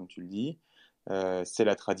 effectivement, comme tu le dis. C'est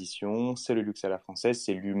la tradition, c'est le luxe à la française,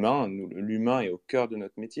 c'est l'humain. L'humain est au cœur de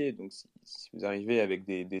notre métier. Donc, si vous arrivez avec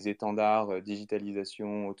des étendards,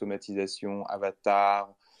 digitalisation, automatisation,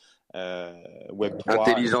 avatar, Web3,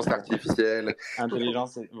 intelligence artificielle.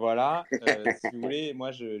 intelligence, voilà. Si vous voulez,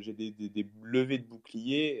 moi, j'ai des levées de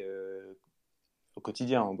boucliers au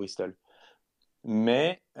quotidien au Bristol.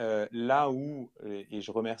 Mais là où, et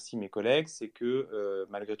je remercie mes collègues, c'est que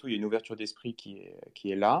malgré tout, il y a une ouverture d'esprit qui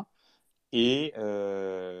est là et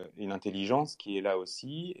une intelligence qui est là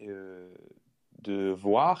aussi de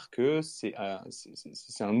voir que c'est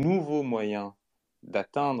un nouveau moyen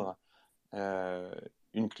d'atteindre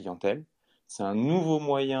une clientèle. C'est un nouveau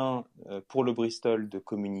moyen pour le Bristol de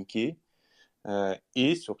communiquer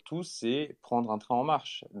et surtout, c'est prendre un train en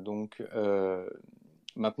marche. Donc,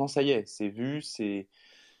 maintenant, ça y est, c'est vu, je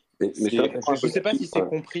ne sais pas si c'est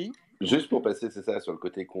compris. Juste pour passer, c'est ça, sur le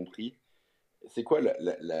côté compris, c'est quoi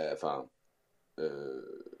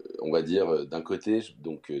on va dire, d'un côté,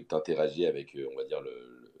 donc tu interagis avec, on va dire,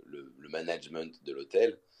 le management de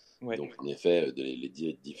l'hôtel. Ouais. Donc, en effet,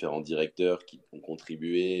 les différents directeurs qui ont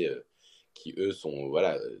contribué, qui, eux,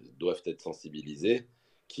 doivent être sensibilisés,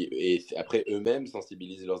 et après, eux-mêmes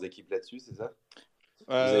sensibilisent leurs équipes là-dessus, c'est ça?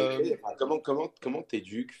 Comment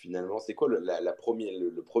t'éduques finalement? C'est quoi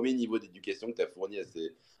le premier niveau d'éducation que tu as fourni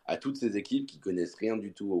à toutes ces équipes qui connaissent rien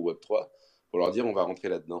du tout au Web3 pour leur dire on va rentrer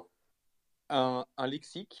là-dedans? Un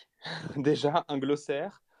lexique, déjà, un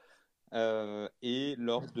glossaire, et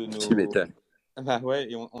lors de nos... Tu m'étonnes. Ouais,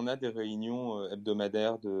 et on a des réunions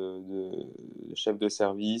hebdomadaires de chefs de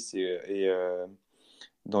service et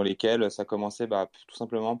dans lesquelles ça commençait tout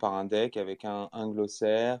simplement par un deck avec un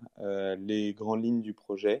glossaire, les grandes lignes du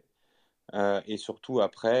projet, et surtout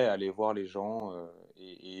après aller voir les gens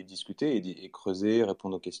et discuter et creuser,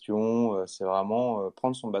 répondre aux questions. C'est vraiment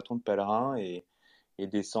prendre son bâton de pèlerin et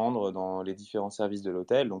descendre dans les différents services de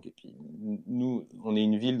l'hôtel. Donc, et puis, nous, on est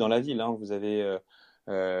une ville dans la ville. Hein. Vous avez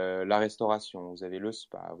la restauration, vous avez le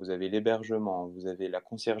spa, vous avez l'hébergement, vous avez la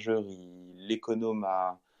conciergerie,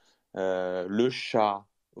 l'économat, le chat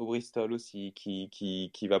au Bristol aussi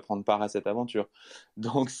qui va prendre part à cette aventure.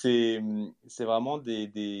 Donc, c'est vraiment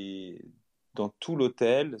dans tout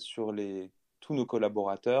l'hôtel, sur tous nos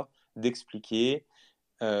collaborateurs, d'expliquer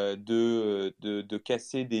de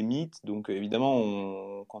casser des mythes. Donc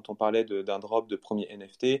évidemment, quand on parlait d'un drop de premier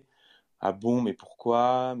NFT, ah bon, mais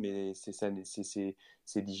pourquoi? Mais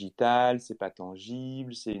c'est digital, c'est pas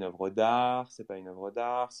tangible, c'est une œuvre d'art, c'est pas une œuvre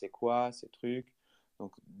d'art, c'est quoi ces trucs?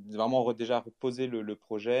 Donc vraiment déjà reposer le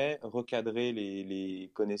projet, recadrer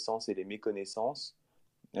les connaissances et les méconnaissances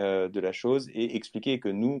de la chose et expliquer que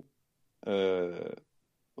nous,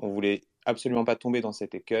 on voulait absolument pas tomber dans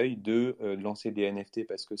cet écueil de lancer des NFT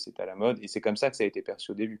parce que c'est à la mode. Et c'est comme ça que ça a été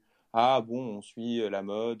perçu au début. Ah bon, on suit la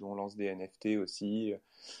mode, on lance des NFT aussi.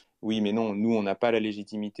 Oui, mais non, nous, on n'a pas la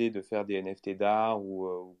légitimité de faire des NFT d'art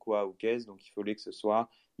ou quoi, ou qu'est-ce. Donc, il faut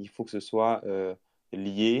que ce soit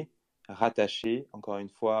lié, rattaché, encore une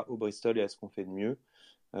fois, au Bristol et à ce qu'on fait de mieux,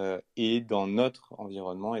 et dans notre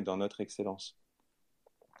environnement et dans notre excellence.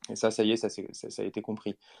 Et ça y est, ça a été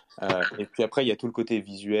compris. Et puis après, il y a tout le côté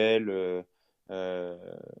visuel,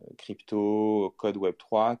 crypto, code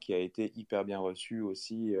Web3 qui a été hyper bien reçu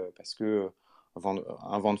aussi parce que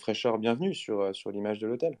un vent de fraîcheur bienvenu sur l'image de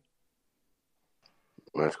l'hôtel.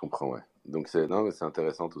 Ouais, je comprends, ouais. Donc non, mais c'est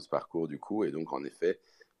intéressant tout ce parcours du coup, et donc en effet,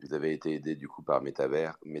 vous avez été aidé du coup par Ouais,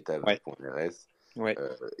 Metav.rs. ouais.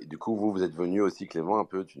 Et du coup, vous êtes venu aussi, Clément, un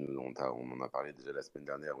peu, on en a parlé déjà la semaine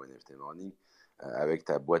dernière au NFT Morning, avec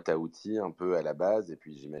ta boîte à outils un peu à la base, et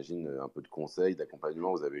puis j'imagine un peu de conseils,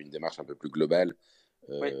 d'accompagnement. Vous avez une démarche un peu plus globale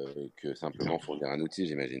Ouais. que simplement fournir un outil,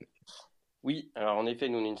 j'imagine. Oui, alors en effet,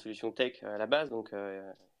 nous on est une solution tech à la base, donc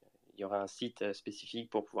il y aura un site spécifique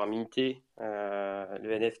pour pouvoir minter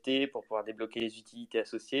le NFT, pour pouvoir débloquer les utilités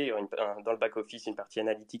associées. Il y aura dans le back-office une partie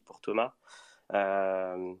analytique pour Thomas,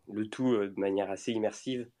 le tout de manière assez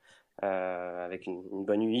immersive, avec une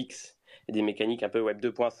bonne UX et des mécaniques un peu Web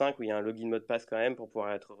 2.5 où il y a un login mot de passe quand même pour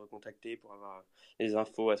pouvoir être recontacté, pour avoir les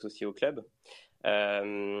infos associées au club.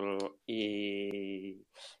 Euh, et,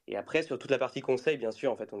 et après, sur toute la partie conseil, bien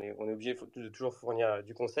sûr, en fait, on est obligé de toujours fournir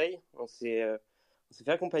du conseil. On s'est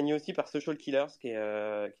fait accompagner aussi par Social Killers, qui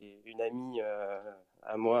est une amie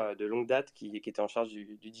à moi de longue date, qui était en charge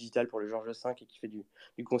du digital pour le Georges V et qui fait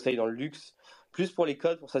du conseil dans le luxe, plus pour les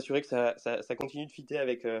codes, pour s'assurer que ça continue de fitter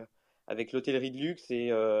avec l'hôtellerie de luxe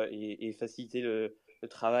et faciliter le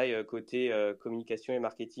travail côté communication et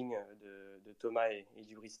marketing de Thomas et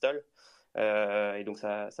du Bristol. Et donc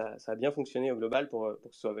ça a bien fonctionné au global pour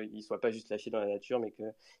qu'il ne soit pas juste lâché dans la nature, mais qu'il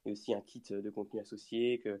y ait aussi un kit de contenu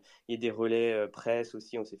associé, qu'il y ait des relais presse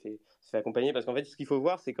aussi. On s'est fait accompagner parce qu'en fait, ce qu'il faut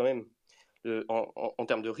voir, c'est quand même en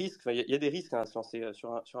termes de risques, il y a des risques à se lancer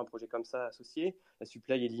sur un projet comme ça associé. La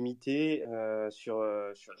supply est limitée.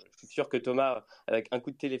 Je suis sûr que Thomas, avec un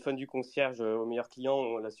coup de téléphone du concierge au meilleur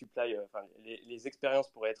client, la supply, les expériences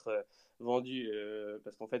pourraient être vendues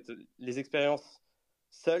parce qu'en fait, les expériences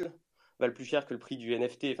seules valent plus cher que le prix du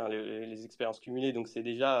NFT, enfin les expériences cumulées. Donc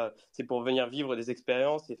c'est pour venir vivre des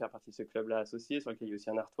expériences et faire partie de ce club-là associé, sur lequel il y a aussi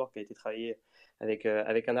un artwork qui a été travaillé avec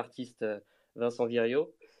un artiste, Vincent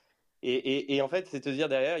Virio. Et en fait, c'est te dire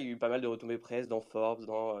derrière, il y a eu pas mal de retombées presse dans Forbes,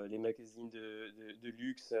 dans les magazines de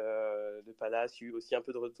luxe, de Palace. Il y a eu aussi un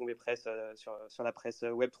peu de retombées presse sur la presse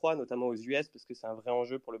Web3, notamment aux US, parce que c'est un vrai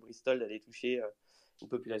enjeu pour le Bristol d'aller toucher une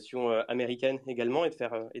population américaine également et de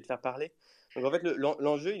faire parler. Donc en fait,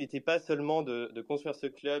 l'enjeu, il n'était pas seulement de construire ce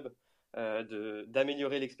club,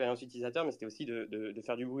 d'améliorer l'expérience utilisateur, mais c'était aussi de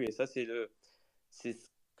faire du bruit. Et ça, c'est ce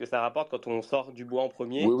que ça rapporte quand on sort du bois en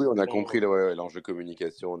premier. Oui, on a compris l'enjeu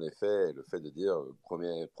communication, en effet, et le fait de dire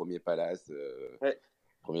premier palace, Ouais.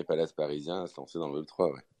 premier palace parisien à se lancer dans le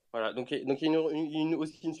Web3, ouais. Voilà, donc il y a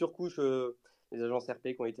aussi une surcouche, des agences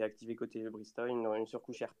RP qui ont été activées côté Bristol, une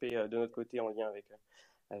surcouche RP de notre côté en lien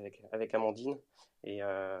avec Amandine. Et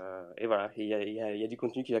voilà, il y a du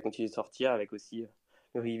contenu qui va continuer de sortir avec aussi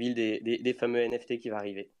le reveal des fameux NFT qui va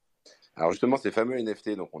arriver. Alors justement, ces fameux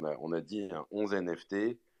NFT, donc on a dit 11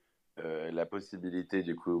 NFT, la possibilité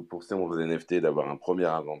du coup pour ces 11 NFT d'avoir un premier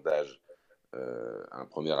avantage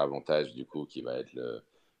du coup qui va être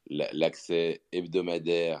l'accès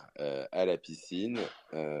hebdomadaire à la piscine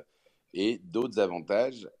et d'autres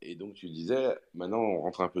avantages. Et donc tu disais, maintenant on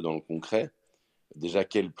rentre un peu dans le concret. Déjà,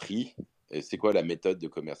 quel prix? Et c'est quoi la méthode de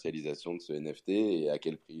commercialisation de ce NFT et à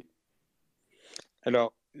quel prix?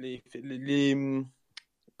 Alors,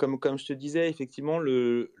 comme je te disais, effectivement,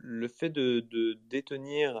 le fait de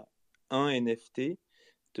détenir un NFT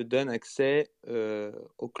te donne accès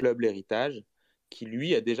au club l'héritage, qui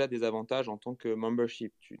lui a déjà des avantages en tant que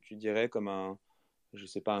membership. Tu dirais comme je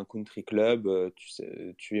sais pas, un country club,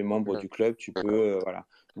 tu es membre du club, tu peux, voilà.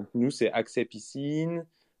 Donc nous, c'est accès piscine.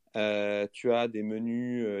 Tu as des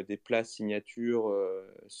menus, des plats signatures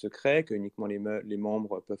secrets que uniquement les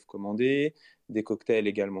membres peuvent commander, des cocktails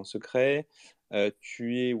également secrets.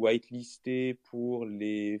 Tu es whitelisté pour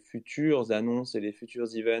les futures annonces et les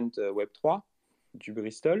futurs events Web3 du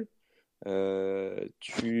Bristol.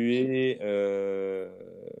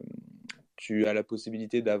 Tu as la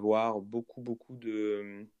possibilité d'avoir beaucoup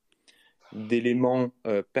d'éléments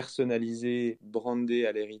personnalisés, brandés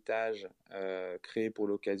à l'héritage, créés pour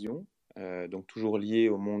l'occasion, donc toujours liés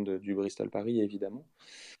au monde du Bristol Paris évidemment.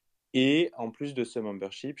 Et en plus de ce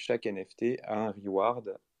membership, chaque NFT a un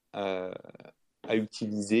reward à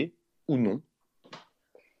utiliser ou non,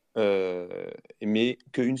 mais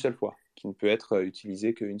qu'une seule fois, qui ne peut être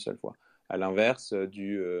utilisé qu'une seule fois. À l'inverse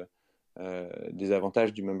des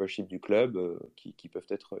avantages du membership du club qui peuvent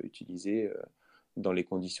être utilisés dans les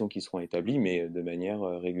conditions qui seront établies, mais de manière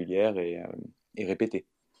régulière et répétée.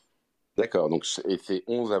 D'accord, donc et ces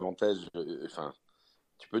 11 avantages, enfin,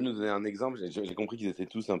 tu peux nous donner un exemple? J'ai compris qu'ils étaient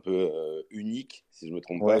tous un peu uniques, si je ne me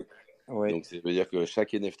trompe pas. Ouais. Donc, ça veut dire que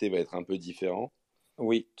chaque NFT va être un peu différent.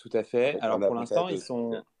 Oui, tout à fait. Avec Alors un pour l'instant, avantage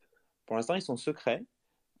ils sont secrets.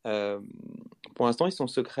 Pour l'instant, ils sont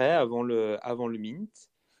secrets avant le mint,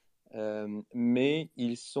 mais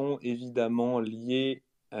ils sont évidemment liés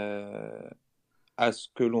à ce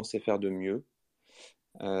que l'on sait faire de mieux,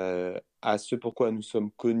 à ce pourquoi nous sommes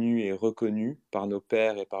connus et reconnus par nos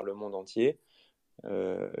pairs et par le monde entier.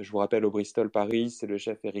 Je vous rappelle, au Bristol Paris, c'est le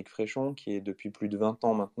chef Éric Fréchon qui est depuis plus de 20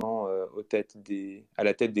 ans maintenant à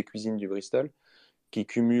la tête des cuisines du Bristol, qui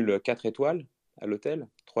cumule 4 étoiles à l'hôtel,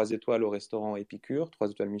 3 étoiles au restaurant Épicure,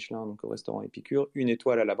 3 étoiles Michelin donc au restaurant Épicure, 1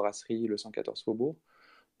 étoile à la brasserie le 114 Faubourg,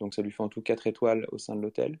 donc ça lui fait en tout 4 étoiles au sein de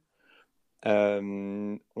l'hôtel.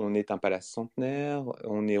 On est un palace centenaire,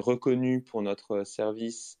 on est reconnu pour notre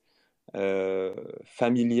service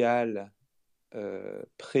familial,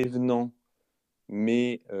 prévenant,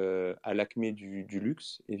 mais à l'acmé du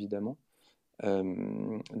luxe, évidemment.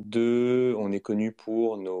 On est connu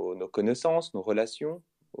pour nos connaissances, nos relations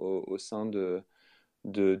au sein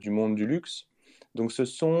du monde du luxe. Donc ce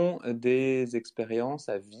sont des expériences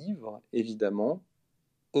à vivre, évidemment,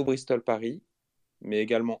 au Bristol Paris, mais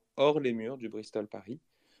également hors les murs du Bristol Paris.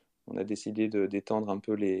 On a décidé d'étendre un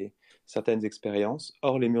peu certaines expériences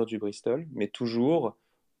hors les murs du Bristol, mais toujours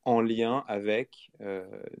en lien avec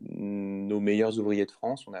nos meilleurs ouvriers de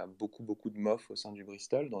France. On a beaucoup de MOF au sein du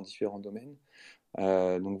Bristol dans différents domaines.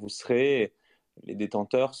 Donc les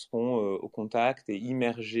détenteurs seront au contact et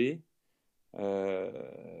immergés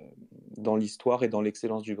dans l'histoire et dans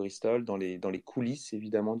l'excellence du Bristol, dans les coulisses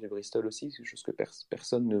évidemment du Bristol aussi, quelque chose que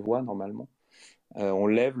personne ne voit normalement. On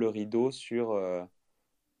lève le rideau sur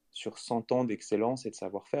 100 ans d'excellence et de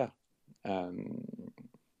savoir-faire.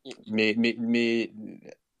 Mais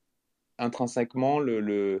intrinsèquement,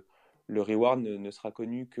 le reward ne sera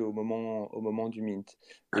connu qu'au moment du mint.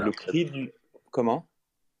 Et alors, le prix du... Comment ?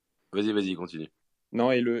 Vas-y, continue.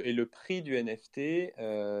 Non, et le prix du NFT,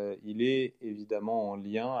 il est évidemment en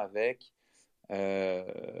lien avec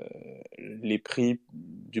les prix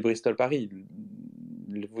du Bristol Paris.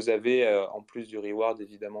 Vous avez, en plus du reward,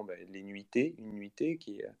 évidemment, une nuitée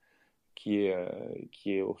qui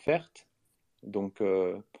est offerte. Donc,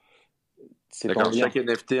 c'est d'accord, chaque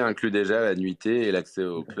NFT inclut déjà la nuitée et l'accès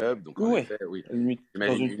au club. Donc, en effet, oui.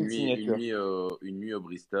 Dans une nuit au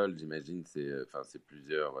Bristol, j'imagine, c'est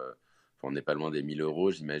plusieurs... on n'est pas loin des 1 000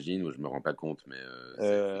 euros, j'imagine, ou je ne me rends pas compte. Mais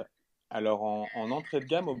alors, en entrée de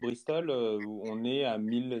gamme au Bristol, on est à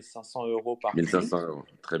 1 500 euros par 1 500 euros,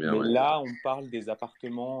 très bien. Mais là, on parle des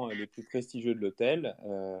appartements les plus prestigieux de l'hôtel.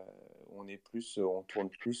 On tourne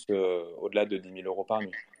plus au-delà de 10 000 euros par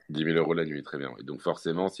nuit. 10 000 euros la nuit, très bien. Et donc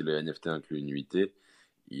forcément, si le NFT inclut une nuitée,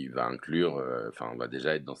 il va inclure, on va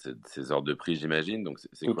déjà être dans ces ordres de prix, j'imagine. Donc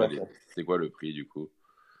c'est quoi le prix du coup ?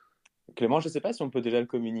 Clément, je ne sais pas si on peut déjà le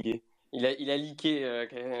communiquer. Il a leaké,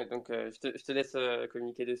 donc je te laisse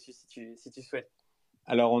communiquer dessus si tu souhaites.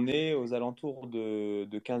 Alors, on est aux alentours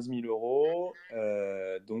de 15 000 euros,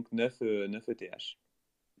 donc 9 ETH.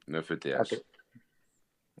 9 ETH. Okay.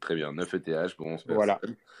 Très bien, 9 ETH pour 11 personnes. Voilà.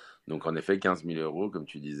 Donc, en effet, 15 000 euros, comme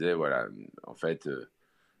tu disais, voilà. En fait,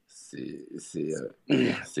 c'est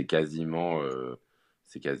quasiment...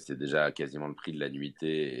 c'est déjà quasiment le prix de la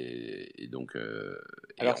nuitée. Et donc,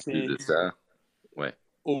 alors, en plus de ça... Ouais.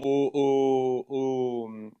 Au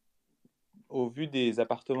vu des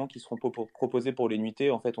appartements qui seront proposés pour les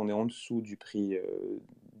nuitées, en fait, on est en dessous du prix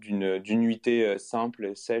d'une nuitée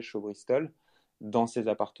simple, sèche au Bristol, dans ces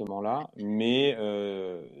appartements-là. Mais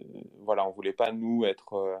voilà, on ne voulait pas, nous,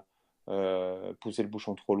 pousser le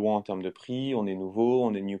bouchon trop loin en termes de prix. On est nouveau,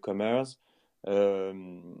 on est newcomers.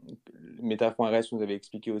 Metav.rs nous avait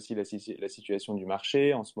expliqué aussi la situation du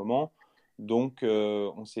marché en ce moment. Donc,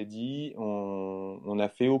 on s'est dit, on a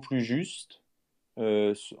fait au plus juste,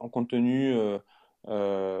 en compte tenu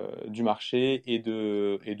du marché et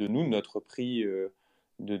de nous, notre prix,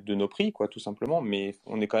 de nos prix, quoi, tout simplement. Mais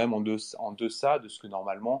on est quand même en deçà de ce que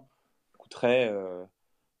normalement coûterait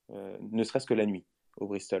ne serait-ce que la nuit au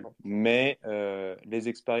Bristol. Mais les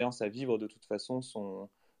expériences à vivre, de toute façon, sont,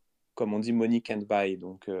 comme on dit, money can't buy.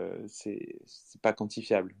 Donc, c'est pas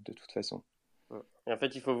quantifiable, de toute façon. Et en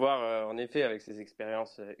fait, il faut voir, en effet, avec ces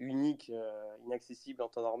expériences uniques, inaccessibles en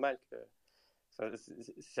temps normal,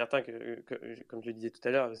 c'est certain que, comme je le disais tout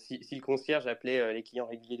à l'heure, si le concierge appelait les clients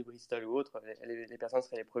réguliers de Bristol ou autres, les personnes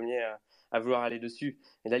seraient les premiers à vouloir aller dessus.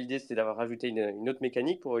 Et là, l'idée, c'est d'avoir rajouté une autre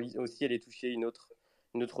mécanique pour aussi aller toucher une autre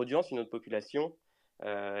audience, une autre population,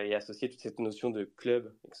 et associer toute cette notion de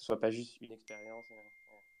club, et que ce ne soit pas juste une expérience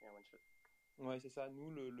et un one-shot. Oui, c'est ça.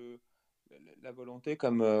 Nous, la volonté,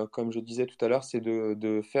 comme je disais tout à l'heure, c'est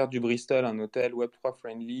de faire du Bristol un hôtel Web3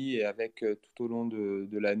 friendly et avec tout au long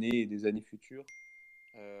de l'année et des années futures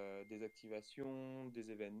des activations,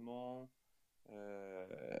 des événements,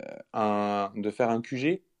 de faire un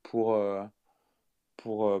QG pour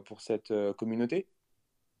pour cette communauté.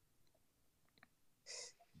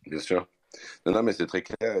 Bien sûr. Non, mais c'est très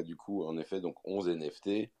clair. Et du coup, en effet, donc 11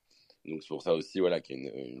 NFT. Donc, c'est pour ça aussi voilà, qu'il y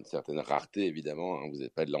a une certaine rareté, évidemment. Hein. Vous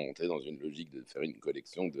n'êtes pas de la montée dans une logique de faire une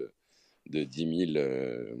collection de 10 000,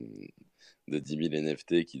 de 10 000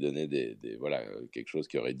 NFT qui donnait voilà, quelque chose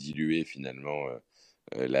qui aurait dilué finalement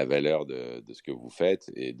la valeur de ce que vous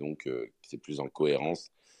faites. Et donc, c'est plus en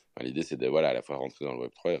cohérence. Enfin, l'idée, c'est de voilà, à la fois rentrer dans le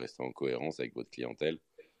Web3 et rester en cohérence avec votre clientèle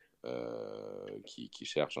qui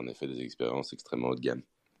cherche en effet des expériences extrêmement haut de gamme.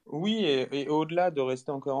 Oui, et au-delà de rester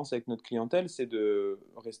en cohérence avec notre clientèle, c'est de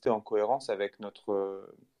rester en cohérence avec notre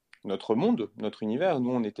monde, notre univers. Nous,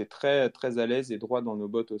 on était très, très à l'aise et droit dans nos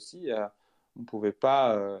bottes aussi. On pouvait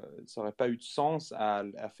pas, ça n'aurait pas eu de sens à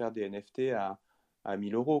faire des NFT à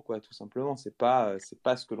 1000 euros, quoi, tout simplement. C'est pas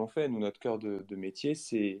ce que l'on fait. Nous, notre cœur de métier,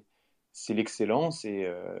 c'est l'excellence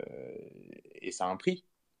et ça a un prix,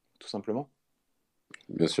 tout simplement.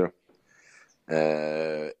 Bien sûr.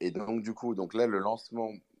 Et donc, du coup, donc là, le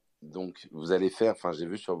lancement, donc, vous allez faire, enfin, j'ai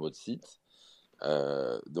vu sur votre site,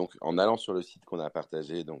 donc, en allant sur le site qu'on a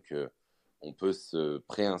partagé, donc, on peut se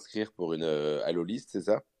préinscrire pour une Allo List, c'est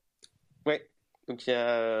ça? Ouais, donc il y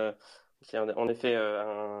a en effet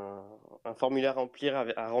un formulaire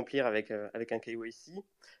à remplir avec un KYC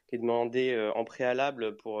qui est demandé en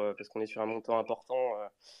préalable parce qu'on est sur un montant important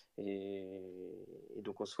et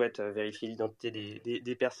donc on souhaite vérifier l'identité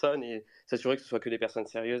des personnes et s'assurer que ce soit que des personnes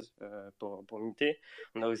sérieuses pour m'imiter.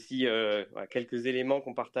 On a aussi voilà, quelques éléments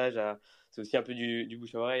qu'on partage c'est aussi un peu du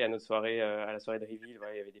bouche à oreille à notre soirée, à la soirée de reveal.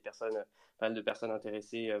 Voilà, il y avait pas mal de personnes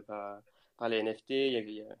intéressées par les NFT.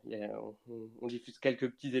 On diffuse quelques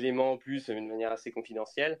petits éléments en plus, de manière assez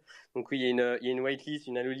confidentielle. Donc oui, il y a une whitelist,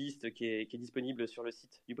 une allo-list qui est disponible sur le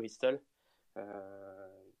site du Bristol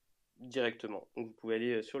directement. Donc vous pouvez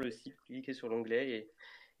aller sur le site, cliquer sur l'onglet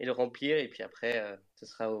et le remplir. Et puis après, ce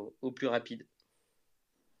sera au plus rapide.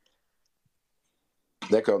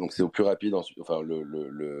 D'accord, donc c'est au plus rapide. Ensuite, enfin,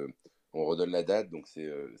 on redonne la date, donc c'est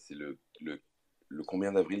le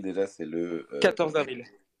combien d'avril déjà? C'est le 14 avril.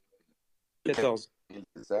 14.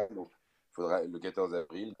 C'est ça, donc il faudra le 14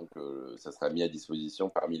 avril, donc ça sera mis à disposition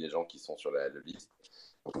parmi les gens qui sont sur la liste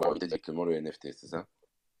pour pouvoir inviter directement le NFT, c'est ça?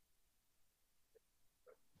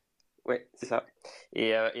 Ouais, c'est ça.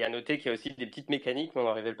 Et à noter qu'il y a aussi des petites mécaniques, mais on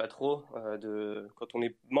n'en révèle pas trop. Quand on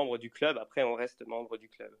est membre du club, après on reste membre du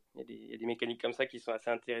club. Il y a des mécaniques comme ça qui sont assez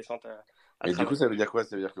intéressantes à Mais du coup, travailler. ça veut dire quoi?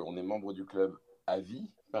 Ça veut dire qu'on est membre du club à vie,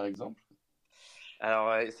 par exemple?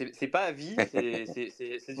 Alors, c'est pas à vie, c'est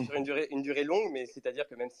sur une durée longue, mais c'est-à-dire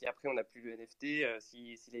que même si après on n'a plus le NFT,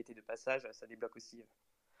 s'il a été de passage, ça débloque aussi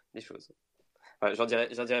des choses. Ouais, j'en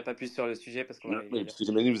dirai pas plus sur le sujet parce qu'on va Non, arriver mais là. parce que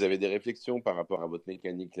j'imagine que vous avez des réflexions par rapport à votre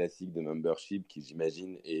mécanique classique de membership qui,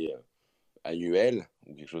 j'imagine, est annuelle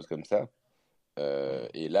ou quelque chose comme ça.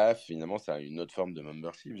 Et là, finalement, ça a une autre forme de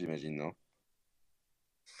membership, j'imagine, non?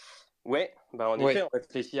 Ouais, bah en Ouais. effet, on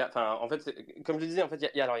réfléchit enfin, en fait, comme je le disais, en fait,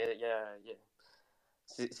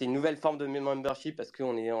 c'est une nouvelle forme de membership parce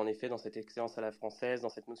qu'on est en effet dans cette excellence à la française, dans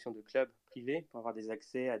cette notion de club privé, pour avoir des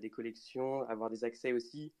accès à des collections, avoir des accès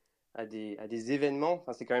aussi à des événements.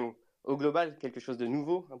 Enfin, c'est quand même au global quelque chose de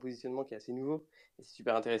nouveau, un positionnement qui est assez nouveau et c'est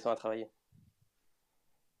super intéressant à travailler.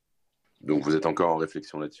 Donc, vous êtes encore en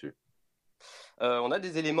réflexion là-dessus. On a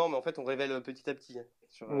des éléments, mais en fait, on révèle petit à petit.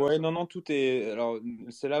 Ouais, non, tout est. Alors,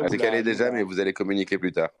 c'est là où C'est calé déjà, mais vous allez communiquer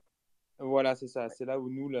plus tard. Voilà, c'est ça. C'est là où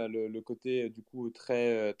nous, le côté du coup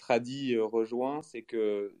très tradi rejoint, c'est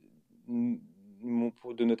que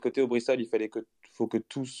de notre côté au Bristol, faut que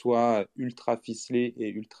tout soit ultra ficelé et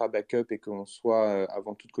ultra backup et qu'on soit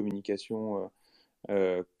avant toute communication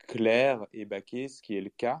claire et backée, ce qui est le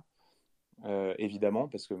cas évidemment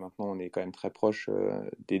parce que maintenant on est quand même très proche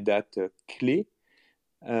des dates clés.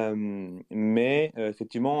 Mais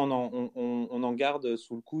effectivement, on en garde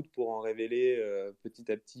sous le coude pour en révéler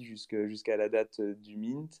petit à petit jusqu'à la date du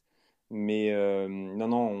mint. Mais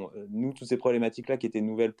non, nous, toutes ces problématiques-là qui étaient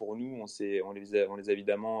nouvelles pour nous, on les a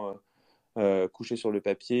évidemment couchées sur le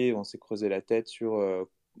papier, on s'est creusé la tête sur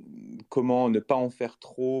comment ne pas en faire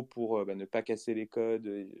trop pour ne pas casser les codes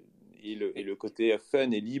et le côté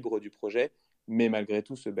fun et libre du projet, mais malgré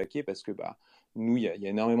tout se baquer parce que nous, il y a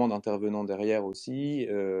énormément d'intervenants derrière aussi.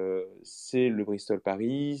 C'est le Bristol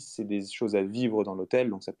Paris, c'est des choses à vivre dans l'hôtel,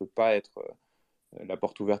 donc ça peut pas être la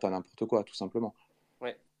porte ouverte à n'importe quoi, tout simplement.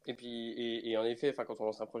 Ouais. Et puis, et en effet, enfin, quand on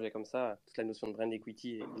lance un projet comme ça, toute la notion de brand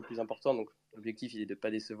equity est le plus important. Donc, l'objectif, il est de ne pas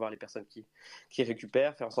décevoir les personnes qui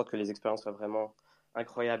récupèrent, faire en sorte que les expériences soient vraiment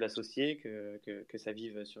incroyables associées, que ça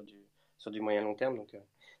vive sur du moyen long terme.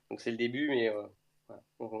 Donc c'est le début, mais voilà.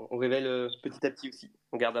 On révèle petit à petit aussi.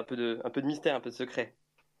 On garde un peu de mystère, un peu de secret.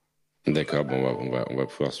 D'accord, bon, on va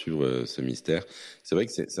pouvoir suivre ce mystère. C'est vrai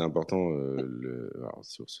que c'est important alors,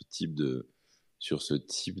 sur ce type de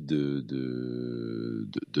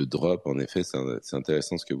drop. En effet, c'est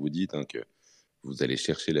intéressant ce que vous dites, hein, que vous allez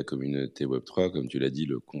chercher la communauté Web3. Comme tu l'as dit,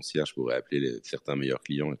 le concierge pourrait appeler certains meilleurs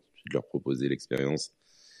clients et tout de suite leur proposer l'expérience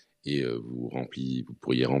et vous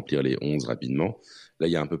pourriez remplir les 11 rapidement. Là,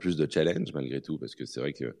 il y a un peu plus de challenge malgré tout, parce que c'est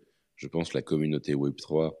vrai que je pense que la communauté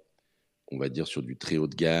Web3, on va dire sur du très haut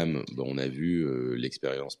de gamme, on a vu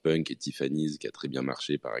l'expérience Punk et Tiffany's qui a très bien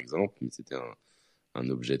marché par exemple, mais c'était un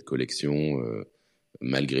objet de collection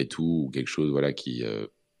malgré tout, ou quelque chose voilà qui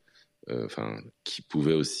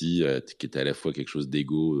pouvait aussi, qui était à la fois quelque chose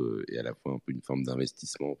d'égo et à la fois un peu une forme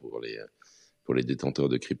d'investissement pour les détenteurs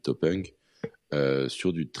de CryptoPunk.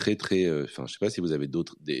 Sur du très très, je sais pas si vous avez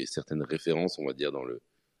certaines références, on va dire dans le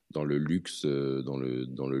luxe, dans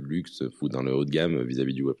le luxe ou dans le haut de gamme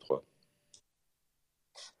vis-à-vis du Web3.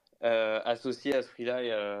 Associé à ce prix-là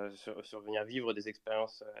et sur venir vivre des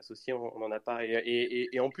expériences associées, on n'en a pas.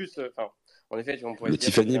 Et en plus, en effet, on pourrait Le se dire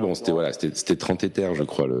Tiffany, c'était 30 Ethers, je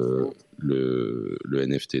crois, le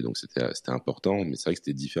NFT, donc c'était important, mais c'est vrai que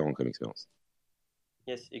c'était différent comme expérience.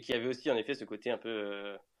 Yes. Et qu'il y avait aussi en effet ce côté un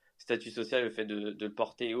peu statut social, le fait de le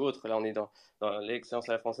porter et autres. Là, on est dans l'excellence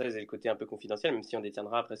à la française et le côté un peu confidentiel, même si on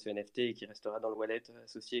détiendra après ce NFT et qui restera dans le wallet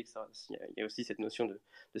associé. Etc. Il y a aussi cette notion de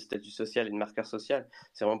statut social et de marqueur social.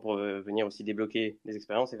 C'est vraiment pour venir aussi débloquer des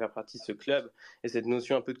expériences et faire partie de ce club. Et cette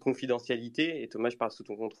notion un peu de confidentialité, et Thomas, je parle sous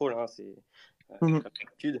ton contrôle, hein, c'est comme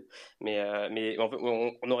d'habitude. Mais en fait,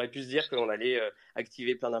 on aurait pu se dire qu'on allait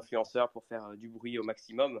activer plein d'influenceurs pour faire du bruit au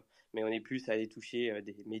maximum, mais on est plus à aller toucher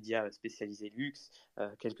des médias spécialisés luxe,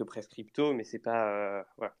 quelques presse crypto, mais c'est pas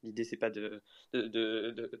voilà, l'idée c'est pas de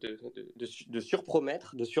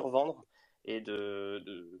surpromettre, de survendre et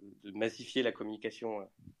de massifier la communication.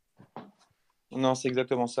 Non, c'est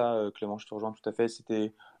exactement ça, Clément, je te rejoins tout à fait.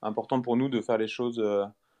 C'était important pour nous de faire les choses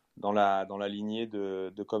dans la lignée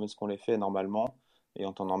de comme est-ce qu'on les fait normalement et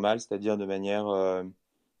en temps normal, c'est-à-dire de manière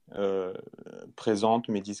euh, présente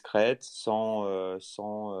mais discrète, sans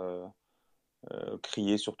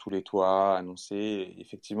crier sur tous les toits, annoncer.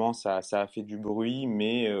 Effectivement, ça a fait du bruit,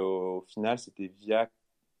 mais au final, c'était via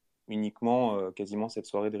uniquement quasiment cette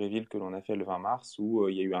soirée de reveal que l'on a fait le 20 mars où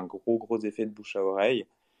il y a eu un gros effet de bouche à oreille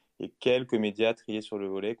et quelques médias triés sur le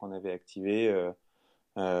volet qu'on avait activés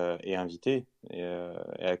et invités et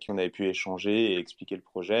à qui on avait pu échanger et expliquer le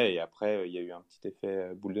projet. Et après, il y a eu un petit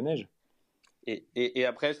effet boule de neige. Et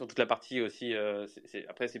après, sur toute la partie aussi,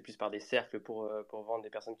 après, c'est plus par des cercles pour vendre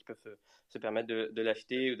des personnes qui peuvent se permettre de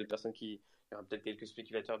l'acheter ou de personnes qui. Il y aura peut-être quelques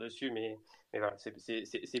spéculateurs dessus, mais voilà,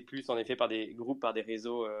 c'est plus en effet par des groupes, par des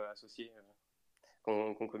réseaux associés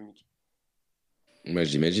qu'on communique. Moi,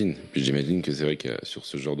 j'imagine. Puis j'imagine que c'est vrai que sur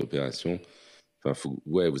ce genre d'opération,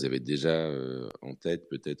 vous avez déjà en tête,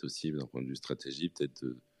 peut-être aussi d'un point de vue stratégie, peut-être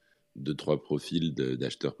deux, trois profils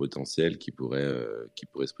d'acheteurs potentiels qui pourraient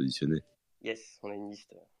se positionner. Yes, on a une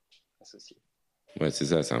liste associée. Ouais, c'est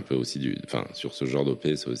ça, c'est un peu aussi sur ce genre d'OP,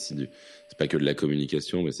 c'est pas que de la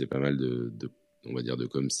communication, mais c'est pas mal on va dire, de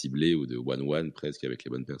com ciblé ou de one-one presque avec les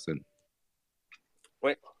bonnes personnes.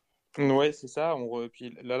 Ouais. Ouais, c'est ça.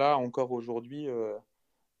 Puis là, encore aujourd'hui,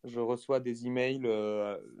 je reçois des emails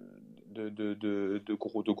de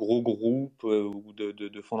gros groupes ou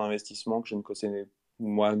de fonds d'investissement que je ne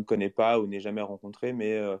connais pas ou n'ai jamais rencontré,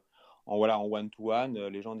 mais en one-to-one,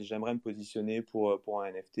 les gens disent j'aimerais me positionner pour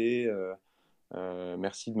un NFT.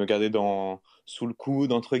 Merci de me garder sous le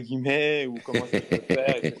coude, entre guillemets, ou comment est-ce que je peux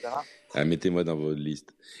faire, etc. Ah, mettez-moi dans votre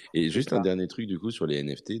liste. Et juste un dernier truc, du coup, sur les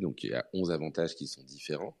NFT. Donc, il y a 11 avantages qui sont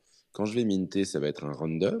différents. Quand je vais minter, ça va être un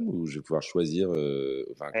random ou je vais pouvoir choisir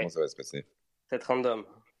comment ça va se passer? C'est random.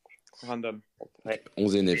 Ouais.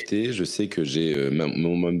 11 NFT, je sais que j'ai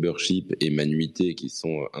mon membership et ma nuitée qui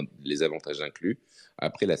sont les avantages inclus.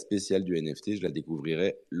 Après, la spéciale du NFT, je la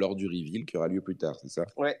découvrirai lors du reveal qui aura lieu plus tard, c'est ça?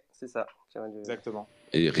 Ouais, c'est ça. Exactement.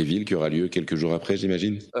 Et reveal qui aura lieu quelques jours après,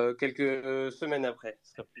 j'imagine? Quelques semaines après,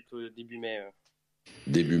 ce sera plutôt début mai.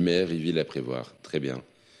 Début mai, reveal à prévoir. Très bien.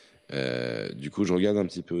 Du coup, je regarde un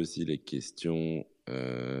petit peu aussi les questions.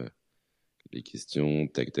 Tac,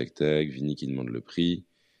 tac, tac. Vini qui demande le prix.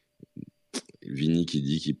 Vini qui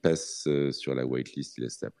dit qu'il passe sur la whitelist, il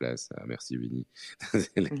laisse sa place. Ah, merci Vini.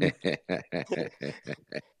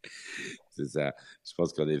 C'est ça. Je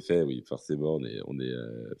pense qu'en effet, oui, forcément,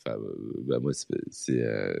 moi,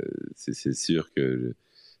 c'est sûr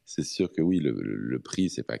que oui, le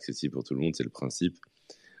prix, c'est pas accessible pour tout le monde, c'est le principe.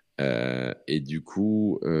 Et du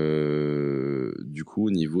coup, au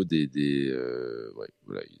niveau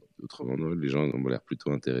autrement, non, les gens ont l'air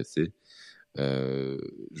plutôt intéressés.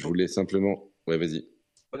 Je voulais simplement, ouais, vas-y.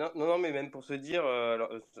 Non, mais même pour se dire,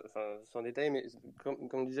 sans détail, mais comme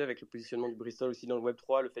on disait avec le positionnement du Bristol aussi dans le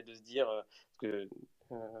Web3, le fait de se dire, parce que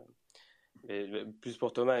plus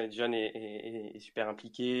pour Thomas, John est super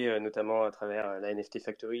impliqué, notamment à travers la NFT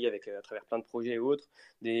Factory, à travers plein de projets et autres,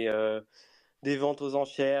 des ventes aux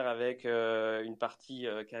enchères avec une partie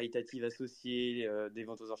caritative associée, des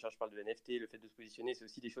ventes aux enchères, je parle de NFT, le fait de se positionner, c'est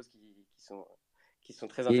aussi des choses qui sont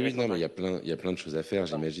très Oui, intéressantes. non, mais il y a plein de choses à faire,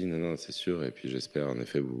 j'imagine. Non, c'est sûr. Et puis j'espère en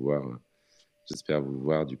effet vous voir. J'espère vous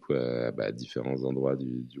voir du coup à différents endroits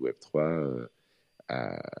du Web3,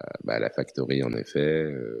 à la Factory en effet,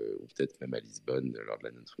 ou peut-être même à Lisbonne lors de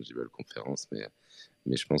la Non-Fungible conférence.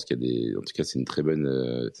 Mais je pense qu'il y a en tout cas, c'est une très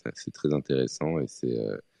bonne, c'est très intéressant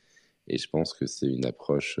et je pense que c'est une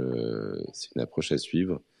approche à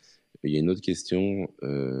suivre. Il y a une autre question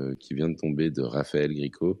qui vient de tomber de Raphaël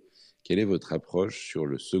Gricot. Quelle est votre approche sur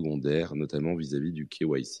le secondaire, notamment vis-à-vis du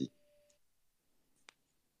KYC?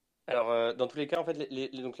 Alors, dans tous les cas, en fait,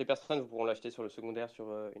 donc les personnes pourront l'acheter sur le secondaire, sur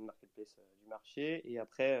une marketplace du marché, et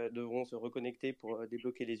après devront se reconnecter pour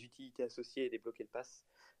débloquer les utilités associées et débloquer le pass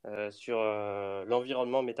sur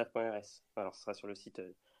l'environnement Metav.rs. Alors, ce sera sur le site.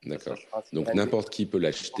 D'accord. Site Donc n'importe qui peut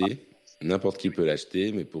l'acheter,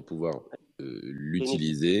 mais pour pouvoir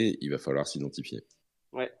l'utiliser, il va falloir s'identifier.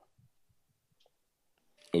 Ouais.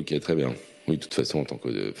 Ok, très bien. Oui, de toute façon,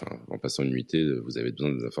 en passant une nuitée, vous avez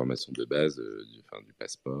besoin des informations de base, du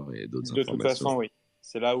passeport et d'autres informations. De toute façon, oui.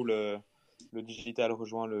 C'est là où le digital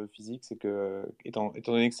rejoint le physique, c'est que, étant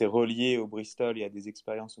donné que c'est relié au Bristol, il y a des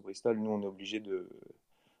expériences au Bristol, nous, on est obligé de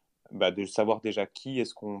savoir déjà qui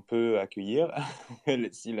est-ce qu'on peut accueillir,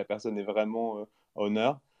 si la personne est vraiment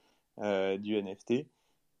owner du NFT.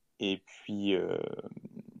 Et puis,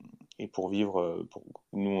 et pour vivre,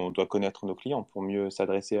 nous, on doit connaître nos clients pour mieux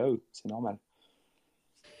s'adresser à eux. C'est normal.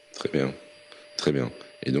 Très bien. Très bien.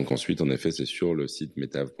 Et donc ensuite, en effet, c'est sur le site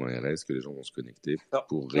Metav.rs que les gens vont se connecter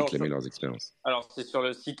pour réclamer leurs expériences. Alors, c'est sur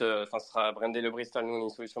le site, ce sera brandé le Bristol. Nous, on est une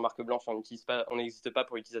solution marque blanche, on n'existe pas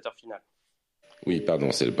pour l'utilisateur final. Oui,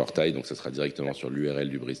 pardon, c'est le portail, donc ça sera directement sur l'URL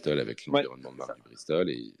du Bristol avec l'environnement de marque du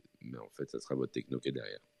Bristol, mais en fait, ça sera votre techno qui est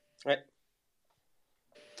derrière. Ouais.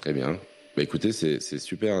 Très bien. Bah, écoutez, c'est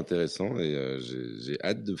super intéressant et j'ai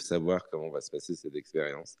hâte de savoir comment va se passer cette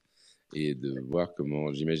expérience et de voir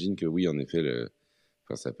comment. J'imagine que oui, en effet,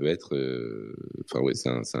 ça peut être.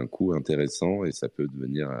 C'est un coût intéressant et ça peut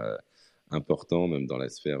devenir important même dans la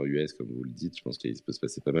sphère US, comme vous le dites. Je pense qu'il peut se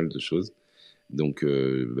passer pas mal de choses. Donc,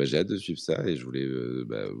 j'ai hâte de suivre ça et je voulais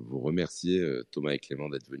vous remercier, Thomas et Clément,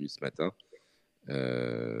 d'être venus ce matin.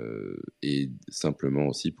 Et simplement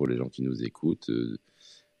aussi pour les gens qui nous écoutent,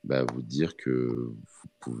 vous dire que vous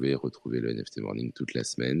pouvez retrouver le NFT Morning toute la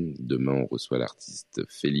semaine. Demain, on reçoit l'artiste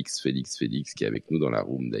Félix qui est avec nous dans la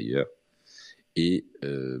room d'ailleurs. Et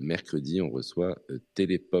mercredi, on reçoit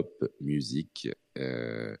Télépop Music.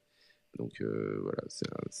 Donc voilà,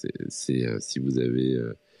 si vous avez...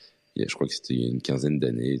 je crois que c'était il y a une quinzaine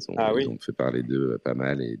d'années, ils ont fait parler d'eux pas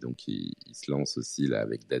mal et donc ils se lancent aussi là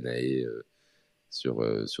avec Danae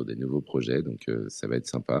sur des nouveaux projets, donc ça va être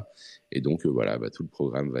sympa. Et donc voilà, tout le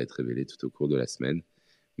programme va être révélé tout au cours de la semaine.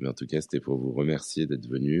 Mais en tout cas, c'était pour vous remercier d'être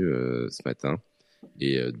venus ce matin.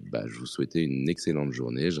 Et je vous souhaitais une excellente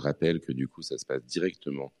journée. Je rappelle que du coup, ça se passe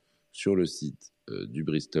directement sur le site du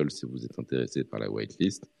Bristol si vous êtes intéressé par la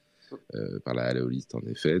whitelist, par la Hello List en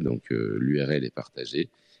effet. Donc l'URL est partagée.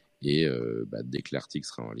 Et dès que l'article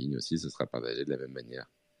sera en ligne aussi, ce sera partagé de la même manière.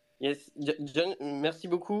 Yes. John, merci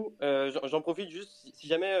beaucoup. J'en profite juste, si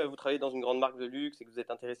jamais vous travaillez dans une grande marque de luxe et que vous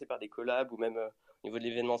êtes intéressé par des collabs ou même au niveau de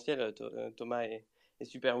l'événementiel, Thomas est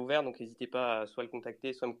super ouvert, donc n'hésitez pas à soit le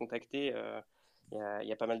contacter, soit me contacter. Il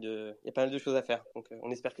y a pas mal de choses à faire. Donc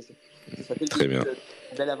on espère que ça fait très bien.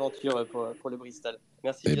 Une belle aventure pour le Bristol.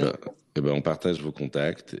 Merci John. On partage vos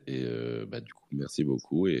contacts et du coup merci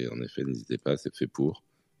beaucoup et en effet n'hésitez pas, c'est fait pour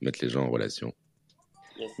mettre les gens en relation.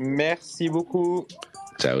 Yes. Merci beaucoup.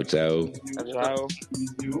 Ciao, ciao. À bientôt.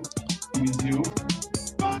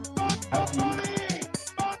 Ciao.